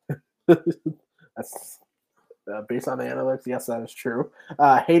 That's based on the analytics. Yes, that is true.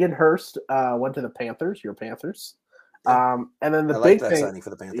 Hayden Hurst went to the Panthers. Your Panthers. Yeah. And then the I like big that thing, signing for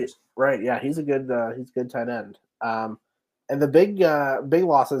the Panthers. right? Yeah, he's a good tight end. And the big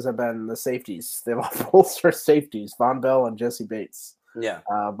losses have been the safeties. They lost both their safeties, Von Bell and Jesse Bates. Yeah.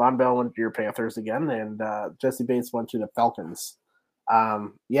 Von Bell went to your Panthers again, and Jesse Bates went to the Falcons.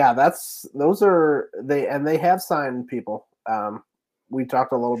 Yeah, those are they, and they have signed people. We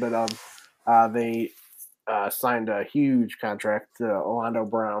talked a little bit of they signed a huge contract to Orlando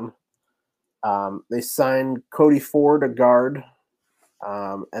Brown. They signed Cody Ford, a guard,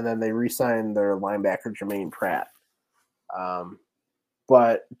 and then they re-signed their linebacker Jermaine Pratt.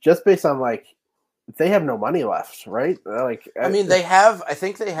 But just based on they have no money left, right? I mean, they have. I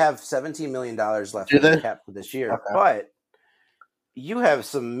think they have $17 million left in the cap for this year, but you have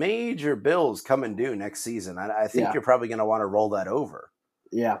some major bills coming due next season. I think you're probably going to want to roll that over.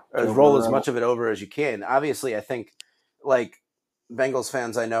 Yeah, or roll as much of it over as you can. Obviously, I think Bengals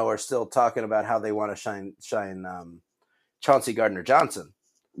fans I know are still talking about how they want to shine Chauncey Gardner-Johnson.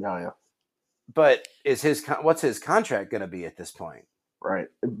 Oh, yeah. But what's his contract going to be at this point? Right.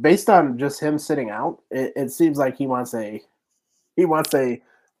 Based on just him sitting out, it seems like he wants a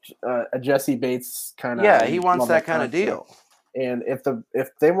Jesse Bates kind of. Yeah, he wants that kind of deal. And if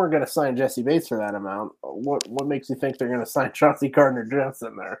they weren't going to sign Jesse Bates for that amount, what makes you think they're going to sign Chauncey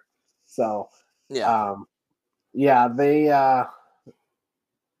Gardner-Johnson there? So they.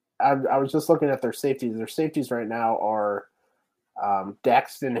 I was just looking at their safeties. Their safeties right now are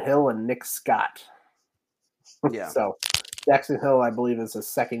Daxton Hill and Nick Scott. Yeah. So Daxton Hill, I believe, is a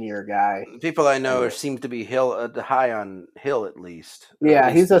second-year guy. People I know seem to be high on Hill at least.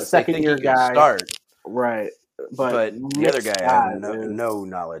 Yeah, he's a second-year guy. Start. Right. But the other guy I have no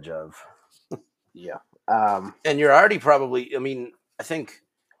knowledge of. Yeah. And you're already probably, is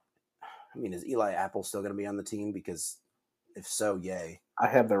Eli Apple still going to be on the team? Because if so, yay. I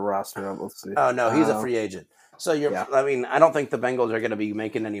have their roster. Let's see. Oh, no, he's a free agent. So I don't think the Bengals are going to be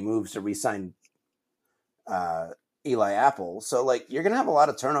making any moves to re-sign Eli Apple. So, you're going to have a lot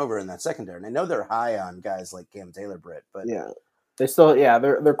of turnover in that secondary. And I know they're high on guys like Cam Taylor-Britt, but yeah. They still,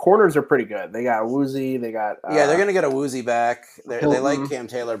 their corners are pretty good. They got Woozy. They got they're going to get a Woozy back. They like Cam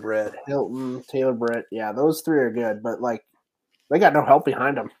Taylor-Britt, Hilton, Taylor-Britt. Yeah, those three are good, but they got no help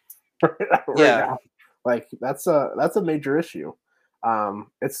behind them. Now. That's a major issue.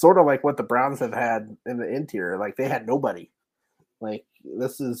 It's sort of like what the Browns have had in the interior. They had nobody.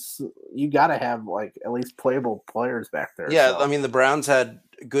 You got to have at least playable players back there. Yeah, so. The Browns had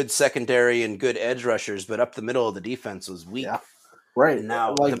good secondary and good edge rushers, but up the middle of the defense was weak. Yeah. Right. And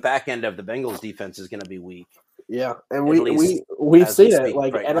now the back end of the Bengals defense is going to be weak. Yeah, and we've seen it.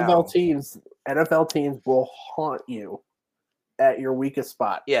 NFL teams will haunt you at your weakest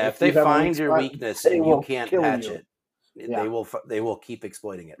spot. Yeah, if they find your weakness and you can't patch it, they will keep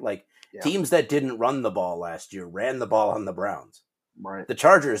exploiting it. Teams that didn't run the ball last year ran the ball on the Browns. Right. The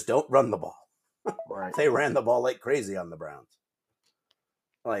Chargers don't run the ball. Right. They ran the ball like crazy on the Browns.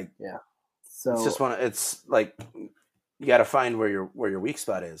 So it's just you got to find where your weak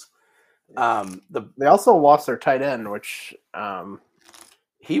spot is. They also lost their tight end, which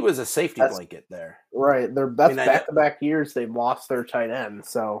he was a safety blanket there. Right. That's back-to-back years they've lost their tight end,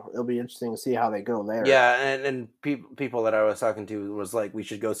 so it'll be interesting to see how they go there. Yeah, and people that I was talking to was like, we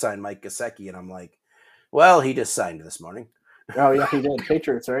should go sign Mike Gesicki, and I'm like, well, he just signed this morning. Oh yeah, he did.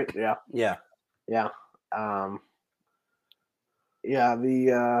 Patriots, right? Yeah. Yeah. Yeah.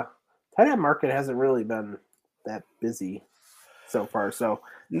 The tight end market hasn't really been that busy so far. So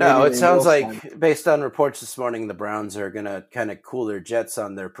no, it sounds like based on reports this morning, the Browns are going to kind of cool their jets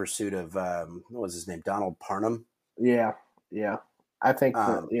on their pursuit of what was his name, Donald Parham. Yeah. I think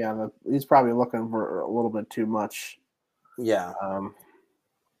he's probably looking for a little bit too much. Yeah.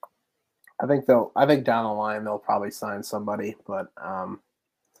 I think down the line they'll probably sign somebody, but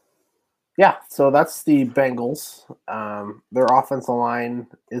so that's the Bengals. Their offensive line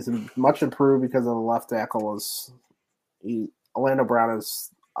is much improved because of the left tackle. Orlando Brown is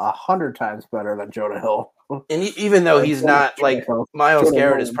 100 times better than Jonah Hill. And he's not Myles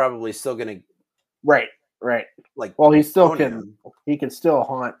Garrett is probably still going to. Right. He still can. He can still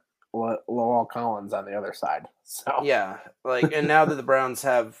haunt Lowell Collins on the other side. So yeah, and now that the Browns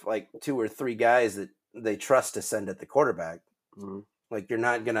have 2 or 3 guys that they trust to send at the quarterback, you're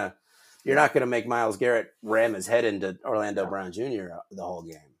not gonna make Myles Garrett ram his head into Orlando Brown Jr. the whole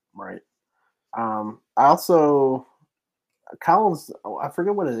game. Right. Collins, I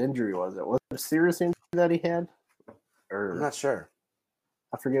forget what his injury was. It was a serious injury that he had, I'm not sure.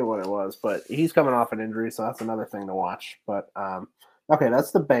 I forget what it was, but he's coming off an injury, so that's another thing to watch. But Okay,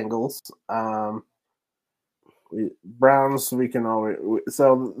 that's the Bengals. Browns, we can always.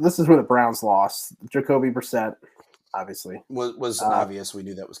 So this is where the Browns lost. Jacoby Brissett, obviously. Was obvious. We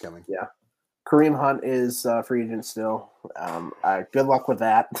knew that was coming. Yeah. Kareem Hunt is free agent still. Good luck with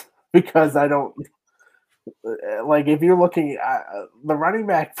that because I don't like if you're looking at the running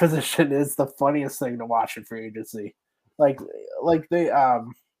back position is the funniest thing to watch in free agency. Like they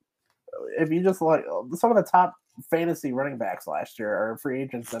if you just like some of the top fantasy running backs last year are free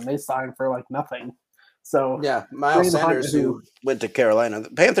agents and they signed for like nothing. So yeah, Miles Kareem Sanders, Hunt, who went to Carolina. The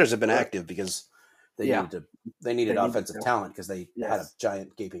Panthers have been Right. active because they Yeah. needed They offensive needed to. talent because they had a Yes.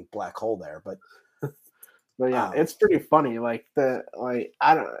 giant gaping black hole there. But yeah, it's pretty funny. Like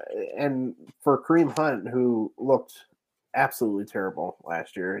I don't, and for Kareem Hunt, who looked absolutely terrible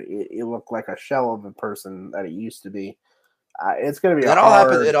last year, he looked like a shell of the person that he used to be. It's going to be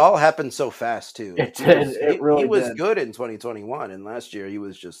it all happened so fast too. It did. It really he was did. good in 2021, and last year he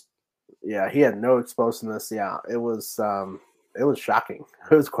was just he had no explosiveness. Yeah, it was shocking.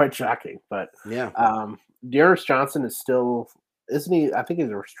 It was quite shocking. But yeah. Dearness Johnson is still, isn't he? I think he's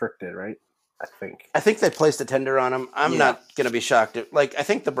restricted, right? I think they placed a tender on him. I'm not going to be shocked. I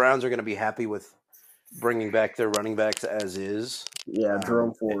think the Browns are going to be happy with bringing back their running backs as is. Yeah,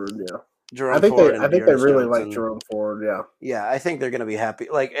 Jerome Ford. Yeah. Jerome I think Ford they really like Jerome Ford. Yeah. Yeah, I think they're going to be happy.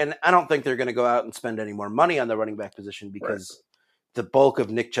 And I don't think they're going to go out and spend any more money on the running back position because the bulk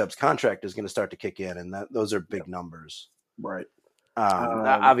of Nick Chubb's contract is going to start to kick in, and those are big numbers. Right.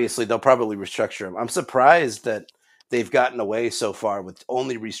 Obviously, they'll probably restructure him. I'm surprised that they've gotten away so far with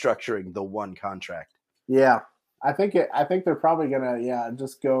only restructuring the one contract. Yeah, I think they're probably gonna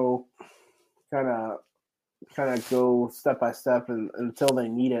just go kind of go step by step, and until they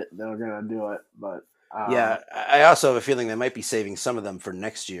need it, they're gonna do it. But I also have a feeling they might be saving some of them for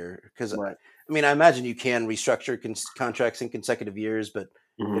next year because I imagine you can restructure contracts in consecutive years, but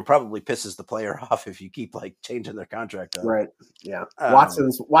it probably pisses the player off if you keep changing their contract up. Right. Yeah.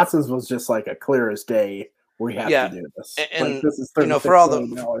 Watson's was just like a clear as day. We have to do this. And this is for all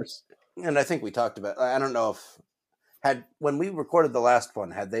 $36 the, and I think we talked about, I don't know if when we recorded the last one,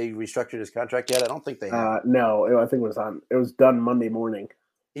 had they restructured his contract yet? I don't think they had. No, I think it was done Monday morning.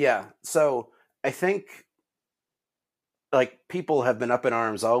 Yeah. So I think people have been up in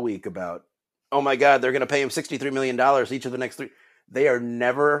arms all week about, oh my God, they're going to pay him $63 million each of the next 3. They are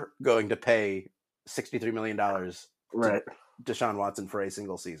never going to pay $63 million right. to Deshaun Watson for a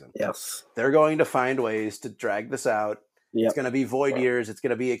single season. Yes. They're going to find ways to drag this out. Yep. It's going to be void years. It's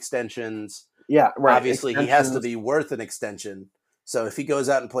going to be extensions. Yeah, right. Obviously, he has to be worth an extension. So if he goes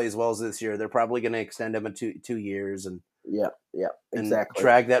out and plays well this year, they're probably going to extend him in 2 years and exactly.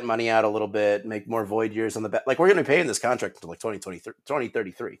 drag that money out a little bit, make more void years on the back. We're going to be paying this contract until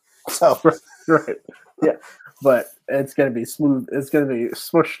 2033. So right. Yeah. But it's going to be smooth. It's going to be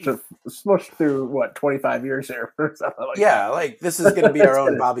smushed through 25 years here or something like that. This is going to be our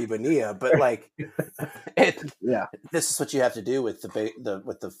own Bobby Bonilla, but this is what you have to do with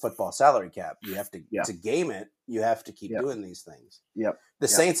the football salary cap. You have to game it. You have to keep doing these things. Yep. The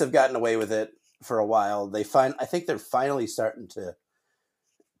Saints have gotten away with it for a while. I think they're finally starting to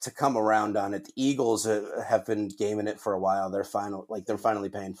come around on it. The Eagles have been gaming it for a while. They're finally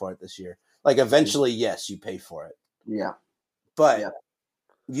paying for it this year. Eventually, yes, you pay for it. Yeah. But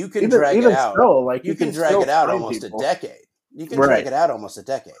you can drag it out. Still, you can drag it out almost a decade. You can drag it out almost a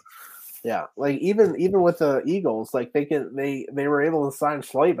decade. Yeah. Even with the Eagles, they were able to sign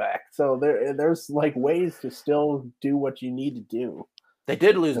Schley back. So there's ways to still do what you need to do. They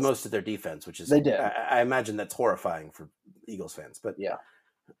did lose most of their defense, which is they did. I imagine that's horrifying for Eagles fans. But yeah.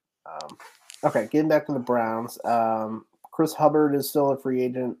 Okay, getting back to the Browns. Chris Hubbard is still a free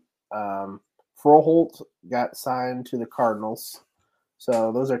agent. Froholt got signed to the Cardinals.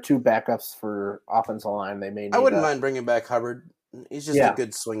 So those are 2 backups for offensive line. They may need I wouldn't mind bringing back Hubbard. He's just a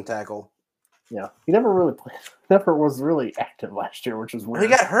good swing tackle. Yeah. He never really played. Never was really active last year, which is weird. He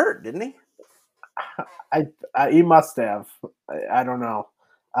got hurt, didn't he? He must have. I don't know.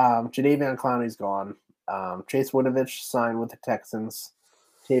 Jadeveon Clowney's gone. Chase Winovich signed with the Texans.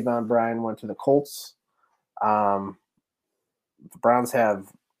 Taven Bryan went to the Colts. The Browns have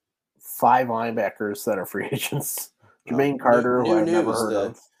 5 linebackers that are free agents. Jermaine Carter, who I've never heard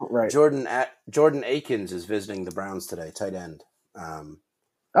of. Right. Jordan Akins is visiting the Browns today, tight end. Nice.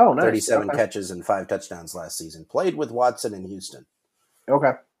 37 catches and 5 touchdowns last season. Played with Watson in Houston.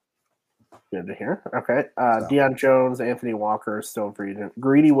 Okay. Good to hear. Okay. Deion Jones, Anthony Walker is still free agent.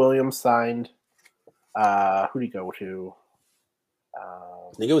 Greedy Williams signed. Who did he go to?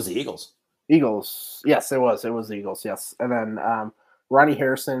 I think it was the Eagles. Eagles. Yes, it was. It was the Eagles, yes. And then Ronnie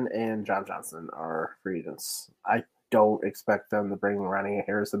Harrison and John Johnson are free agents. don't expect them to bring Ronnie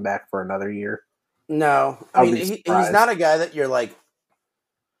Harrison back for another year. No, I mean he's not a guy that you're like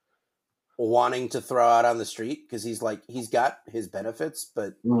wanting to throw out on the street because he's got his benefits,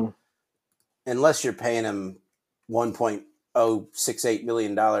 but unless you're paying him $1.068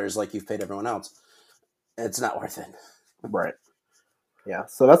 million like you've paid everyone else, it's not worth it. Right. Yeah.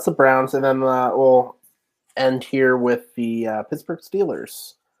 So that's the Browns, and then we'll end here with the Pittsburgh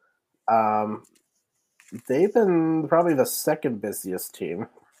Steelers. They've been probably the second busiest team,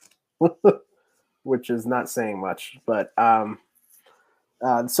 which is not saying much. But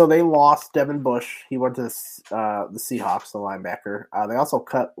so they lost Devin Bush. He went to the Seahawks, the linebacker. They also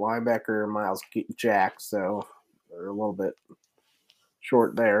cut linebacker Miles Jack, so they're a little bit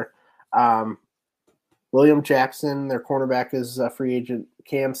short there. William Jackson, their cornerback, is a free agent.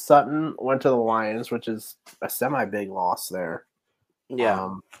 Cam Sutton went to the Lions, which is a semi-big loss there.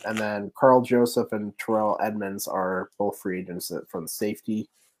 Yeah. And then Carl Joseph and Terrell Edmonds are both free agents from the safety.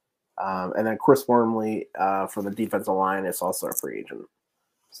 And then Chris Wormley from the defensive line is also a free agent.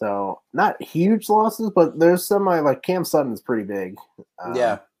 So not huge losses, but there's like Cam Sutton is pretty big.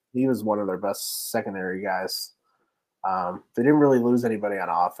 He was one of their best secondary guys. They didn't really lose anybody on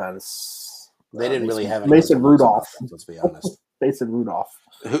offense. They didn't really have any Mason Rudolph. Offense, let's be honest. Mason Rudolph.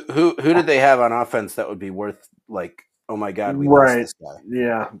 Who did they have on offense that would be worth like, oh my God, we lost this guy?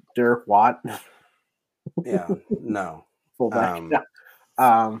 Yeah, Derek Watt. Yeah, no. Fullback.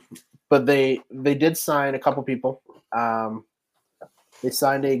 But they did sign a couple people. They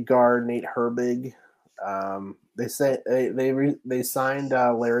signed a guard, Nate Herbig. They signed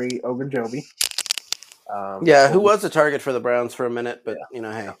Larry Ogunjobi. Who was a target for the Browns for a minute, but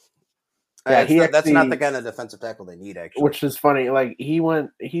hey. That's not the kind of defensive tackle they need, actually. Which is funny. Like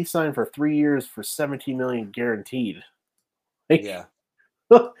he signed for 3 years for $17 million guaranteed. Yeah.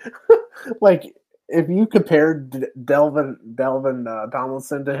 Like if you compared Delvin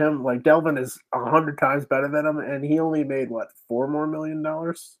Tomlinson to him, like Delvin is 100 times better than him, and he only made $4 more million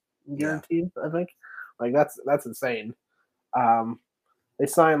guaranteed. Yeah. I think. Like that's insane. They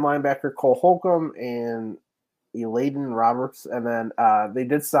signed linebacker Cole Holcomb and Eladen Roberts, and then they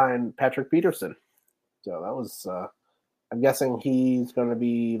did sign Patrick Peterson. So that was, I'm guessing he's going to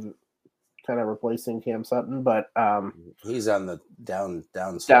be kind of replacing Cam Sutton, but he's on the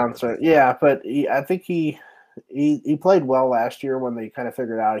downside. Yeah, but I think he played well last year when they kind of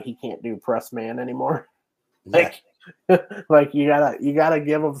figured out he can't do press man anymore. Yeah. Like you gotta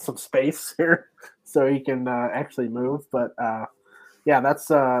give him some space here so he can actually move, but. Yeah, that's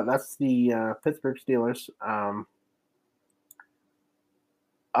the Pittsburgh Steelers.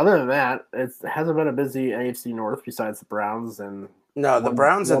 Other than that, it hasn't been a busy AFC North besides the Browns and. No, the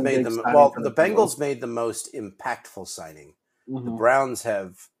Browns have made them. Well, the Bengals made the most impactful signing. Mm-hmm. The Browns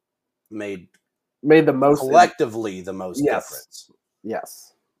have made the most collectively the most difference.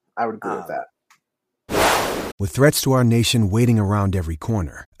 Yes, I would agree with that. With threats to our nation waiting around every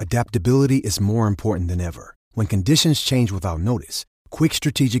corner, adaptability is more important than ever. When conditions change without notice, quick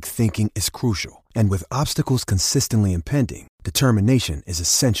strategic thinking is crucial, and with obstacles consistently impending, determination is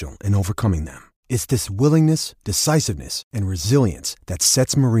essential in overcoming them. It's this willingness, decisiveness, and resilience that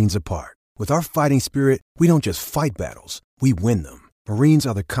sets Marines apart. With our fighting spirit, we don't just fight battles, we win them. Marines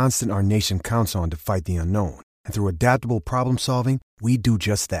are the constant our nation counts on to fight the unknown, and through adaptable problem solving, we do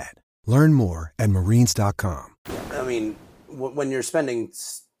just that. Learn more at Marines.com. I mean, when you're spending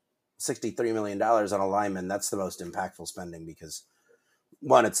 $63 million on a lineman, that's the most impactful spending because,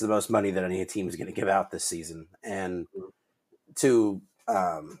 one, it's the most money that any team is going to give out this season, and two,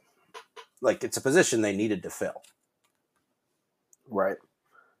 it's a position they needed to fill. Right.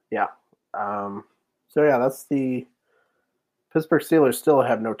 Yeah. That's the Pittsburgh Steelers still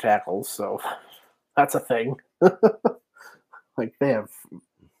have no tackles, so that's a thing. Like they have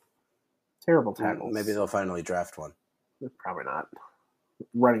terrible tackles. Maybe they'll finally draft one. Probably not.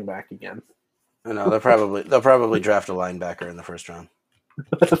 Running back again. No, they'll probably draft a linebacker in the first round.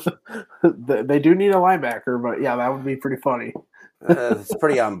 They do need a linebacker, but yeah, that would be pretty funny. It's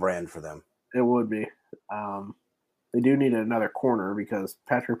pretty on brand for them. It would be. They do need another corner because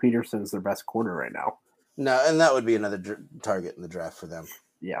Patrick Peterson's their best corner right now. No, and that would be another target in the draft for them.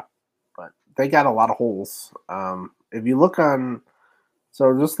 Yeah, but they got a lot of holes. If you look on,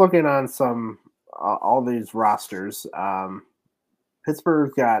 so just looking on some all these rosters,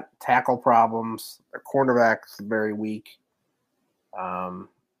 Pittsburgh's got tackle problems. Their cornerback's very weak,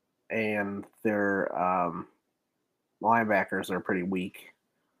 and their linebackers are pretty weak.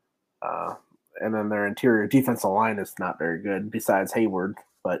 And then their interior defensive line is not very good besides Hayward,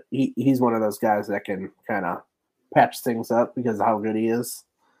 but he's one of those guys that can kind of patch things up because of how good he is.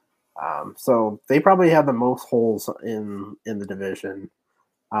 So they probably have the most holes in the division.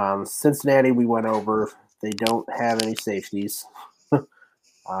 Cincinnati, we went over. They don't have any safeties.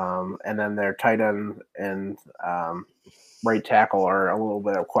 And then their tight end and right tackle are a little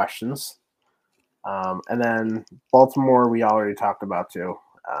bit of questions. And then Baltimore, we already talked about too.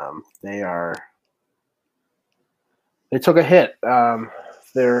 They took a hit.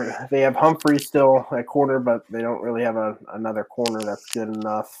 They have Humphrey still at corner, but they don't really have another corner that's good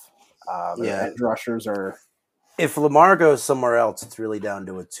enough. Their edge rushers are. If Lamar goes somewhere else, it's really down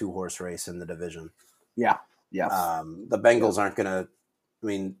to a 2-horse race in the division. Yeah. Yes. The Bengals aren't going to. I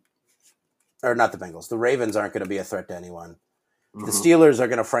mean, or not the Bengals. The Ravens aren't going to be a threat to anyone. Mm-hmm. The Steelers are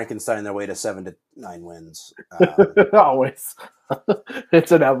going to Frankenstein their way to 7 to 9 wins. Always,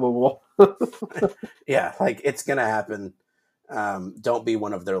 it's inevitable. Yeah, like it's going to happen. Don't be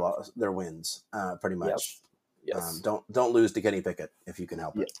one of their wins. Pretty much. Yes. Don't lose to Kenny Pickett if you can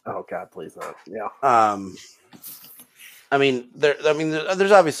help it. Oh God, please not. Yeah. I mean,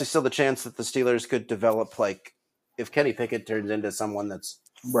 there's obviously still the chance that the Steelers could develop, like, if Kenny Pickett turns into someone that's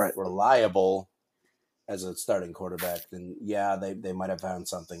reliable as a starting quarterback, then yeah, they might have found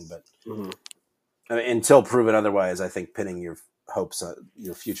something. But I mean, until proven otherwise, I think pinning your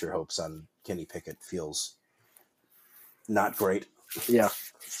future hopes on Kenny Pickett feels not great. Yeah,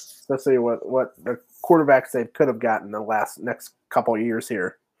 especially what the quarterbacks they could have gotten the next couple of years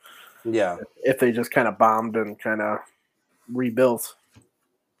here. Yeah, if they just kind of bombed and kind of rebuilt,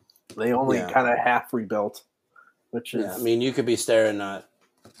 they only kind of half rebuilt, which is. I mean, you could be staring at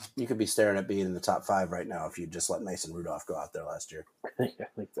being in the top 5 right now if you just let Mason Rudolph go out there last year,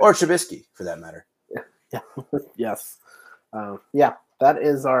 or Trubisky for that matter. Yeah. Yes. That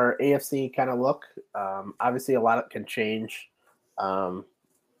is our AFC kind of look. Obviously, a lot can change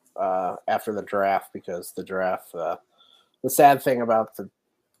after the draft because the draft. The sad thing about the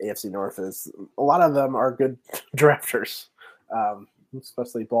AFC North is a lot of them are good drafters,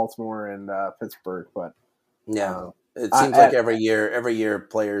 especially Baltimore and Pittsburgh. But it seems like every year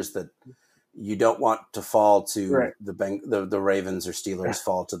players that you don't want to fall to the Ravens or Steelers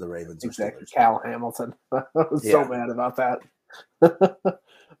fall to the Ravens or Steelers. Cal Hamilton. I was so mad about that.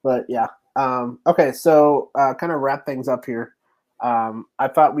 But yeah. Okay, so kind of wrap things up here. I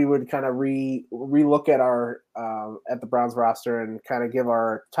thought we would kind of relook at our at the Browns roster and kind of give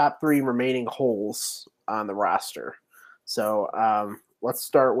our top 3 remaining holes on the roster. So let's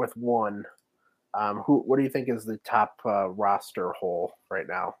start with 1. What do you think is the top roster hole right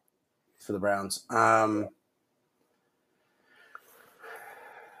now for the Browns? I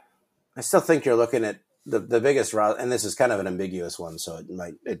still think you're looking at the biggest roster, and this is kind of an ambiguous one, so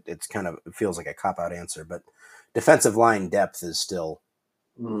it feels like a cop-out answer, but defensive line depth is still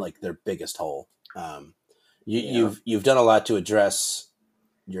like their biggest hole. You've done a lot to address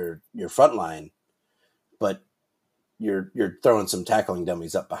your front line, but you're throwing some tackling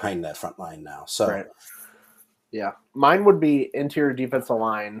dummies up behind that front line now. So mine would be interior defensive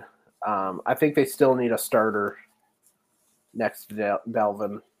line. I think they still need a starter next to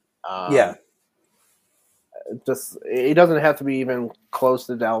Delvin. Just he doesn't have to be even close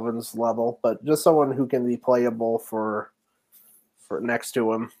to Dalvin's level, but just someone who can be playable for next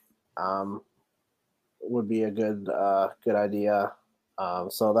to him would be a good idea.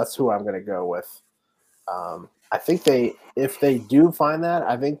 So that's who I'm going to go with. I think if they do find that,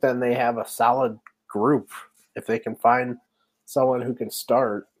 I think then they have a solid group. If they can find someone who can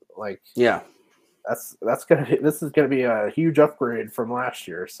start, this is gonna be a huge upgrade from last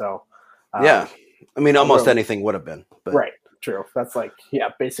year. So I mean, almost anything would have been. But. Right, true. That's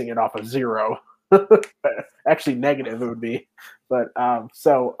basing it off of 0. Actually, negative it would be. But I'll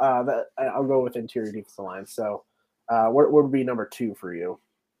go with interior defensive line. So what would be number 2 for you?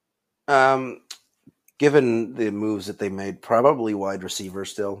 Given the moves that they made, probably wide receiver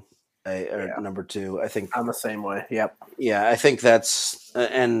still. Number 2, I think. I'm the same way. Yep. Yeah, I think that's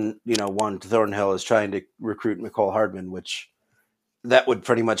and Thornhill is trying to recruit Mecole Hardman, which that would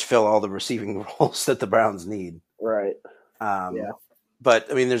pretty much fill all the receiving roles that the Browns need. Right.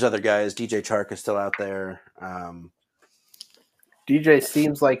 But I mean, there's other guys. DJ Chark is still out there. DJ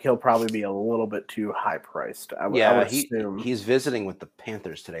seems like he'll probably be a little bit too high priced. I would assume he's visiting with the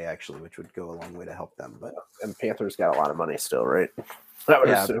Panthers today, actually, which would go a long way to help them. But and Panthers got a lot of money still, right? I would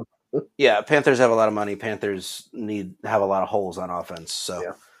assume. Yeah, Panthers have a lot of money. Panthers have a lot of holes on offense.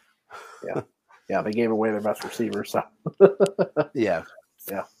 So yeah, they gave away their best receiver. So yeah.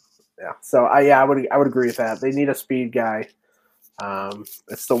 So I would agree with that. They need a speed guy.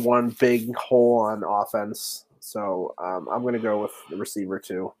 It's the one big hole on offense. So I'm going to go with the receiver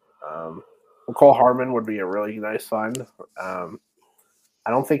too. Mecole Hardman would be a really nice find.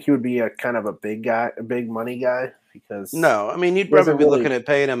 I don't think he would be a kind of a big guy, a big money guy because No, I mean, you'd he hasn't probably be really. looking at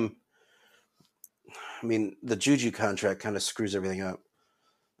paying him. I mean, the Juju contract kind of screws everything up.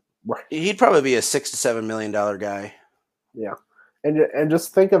 He'd probably be a $6 to $7 million guy. Yeah, and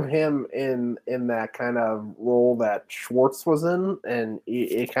just think of him in that kind of role that Schwartz was in, and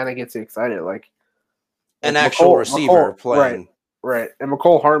it kind of gets you excited. Like An actual receiver playing. Right. And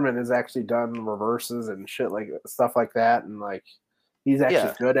McCole Hardman has actually done reverses and shit like stuff like that, and like he's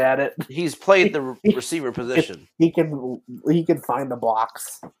actually good at it. He's played the receiver position. He can find the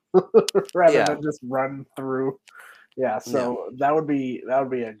blocks rather than just run through. Yeah, so that would be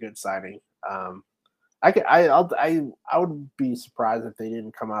a good signing. I would be surprised if they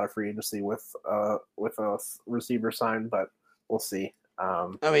didn't come out of free agency with a receiver sign, but we'll see. I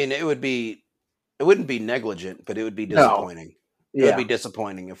mean, it wouldn't be negligent, but it would be disappointing. No. It would be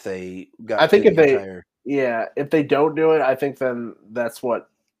disappointing if they got. I think if they don't do it, I think then that's what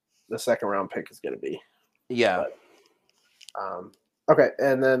the second round pick is going to be. Yeah. But, okay,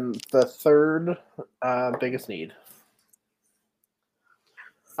 and then the third biggest need.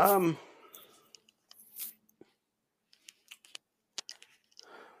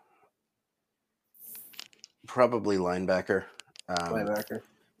 Probably linebacker. Linebacker.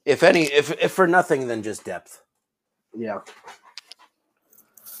 If for nothing than just depth. Yeah.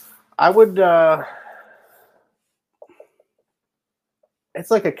 I would.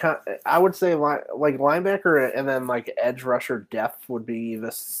 It's like I would say like linebacker and then like edge rusher depth would be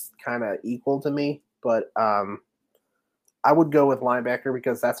this kind of equal to me, but I would go with linebacker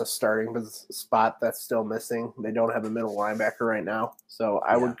because that's a starting spot that's still missing. They don't have a middle linebacker right now, so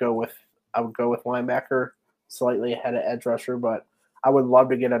I would go with linebacker slightly ahead of edge rusher, but I would love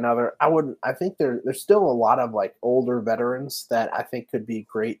to get another. I think there's still a lot of like older veterans that I think could be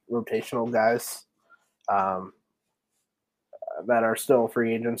great rotational guys that are still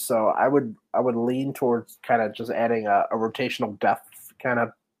free agents. So I would lean towards kind of just adding a rotational depth kind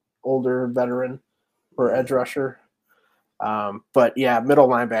of older veteran for edge rusher. But yeah, middle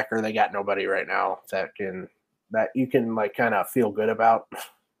linebacker, they got nobody right now that you can like kind of feel good about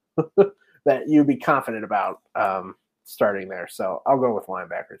that you'd be confident about starting there. So I'll go with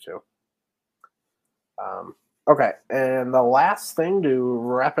linebacker too. Okay. And the last thing to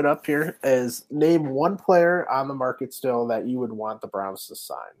wrap it up here is name one player on the market still that you would want the Browns to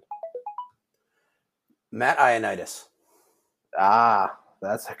sign. Matt Ioannidis. Ah,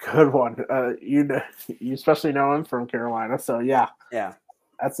 that's a good one. You especially know him from Carolina, so yeah,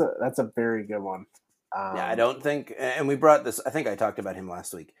 that's a very good one. I don't think, and we brought this. I think I talked about him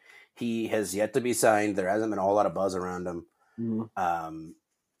last week. He has yet to be signed. There hasn't been a whole lot of buzz around him. Mm-hmm.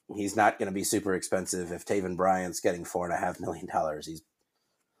 He's not going to be super expensive. If Taven Bryant's getting $4.5 million, he's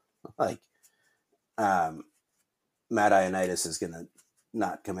like Matt Ioannidis is going to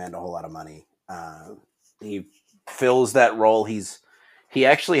not command a whole lot of money. He fills that role. He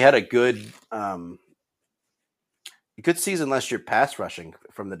actually had a good season last year pass rushing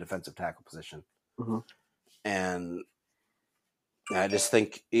from the defensive tackle position. Mm-hmm. And I just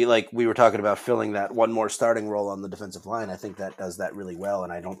think like we were talking about filling that one more starting role on the defensive line. I think that does that really well.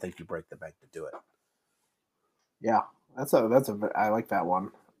 And I don't think you break the bank to do it. Yeah, I like that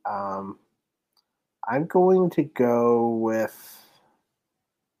one. I'm going to go with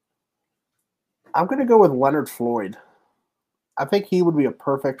Leonard Floyd. I think he would be a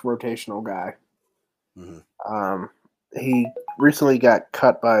perfect rotational guy. Mm-hmm. He recently got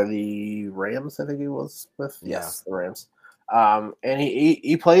cut by the Rams, I think he was with. Yeah. Yes, the Rams. And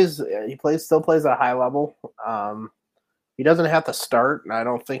he still plays at a high level. He doesn't have to start, and I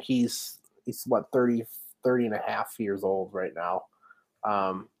don't think he's 30 and a half years old right now.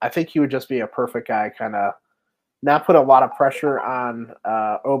 I think he would just be a perfect guy, kind of not put a lot of pressure on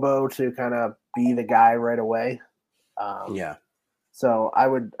Obo to kind of be the guy right away. So I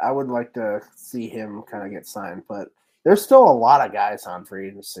would like to see him kind of get signed, but there's still a lot of guys on free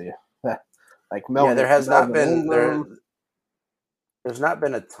agency. Like Melvin, there's not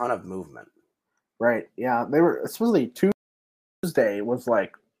been a ton of movement. Right. Yeah. They were supposedly Tuesday was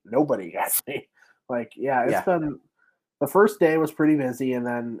like nobody got me. Like, it's been the first day was pretty busy, and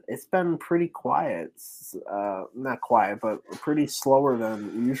then it's been pretty quiet. Not quiet, but pretty slower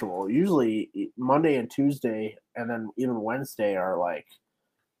than usual. Usually Monday and Tuesday, and then even Wednesday are like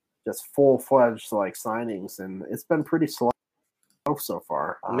just full-fledged like signings, and it's been pretty slow so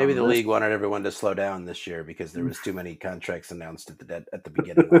far. Maybe the league wanted everyone to slow down this year because there was too many contracts announced at the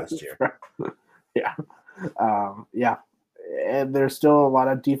beginning last year. Yeah. And there's still a lot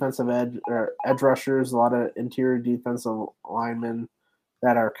of defensive edge rushers, a lot of interior defensive linemen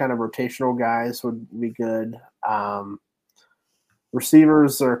that are kind of rotational guys would be good.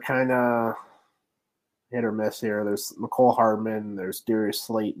 Receivers are kind of hit or miss here. There's McCole Hardman. There's Darius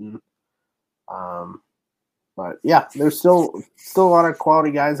Slayton. But yeah, there's still a lot of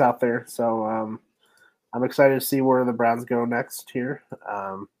quality guys out there. So I'm excited to see where the Browns go next here.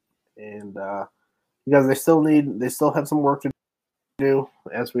 Because they still have some work to do,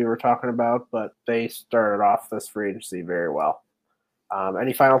 as we were talking about, but they started off this free agency very well.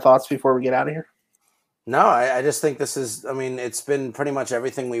 Any final thoughts before we get out of here? No, I just think this is, I mean, it's been pretty much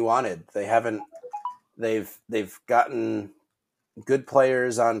everything we wanted. They've gotten good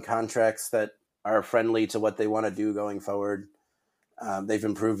players on contracts that are friendly to what they want to do going forward. They've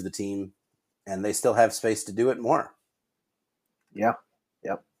improved the team, and they still have space to do it more. Yeah.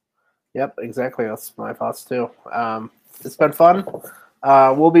 Yep, exactly. That's my thoughts too. It's been fun.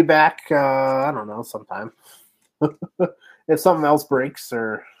 We'll be back, I don't know, sometime. If something else breaks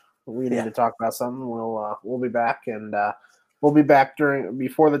or we need to talk about something, we'll be back, and we'll be back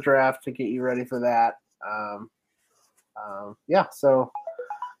before the draft to get you ready for that. So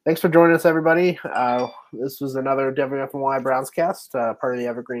thanks for joining us, everybody. This was another WFNY BrownsCast, part of the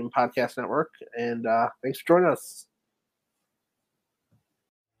Evergreen Podcast Network, and thanks for joining us.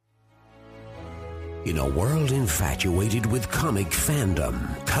 In a world infatuated with comic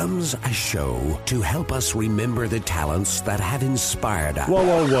fandom comes a show to help us remember the talents that have inspired us.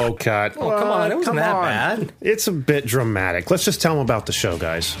 Whoa, cut. Oh, come on. It wasn't that bad. It's a bit dramatic. Let's just tell them about the show,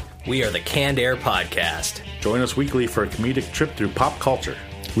 guys. We are the Canned Air Podcast. Join us weekly for a comedic trip through pop culture.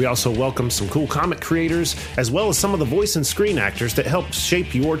 We also welcome some cool comic creators, as well as some of the voice and screen actors that helped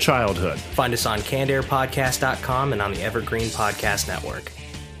shape your childhood. Find us on cannedairpodcast.com and on the Evergreen Podcast Network.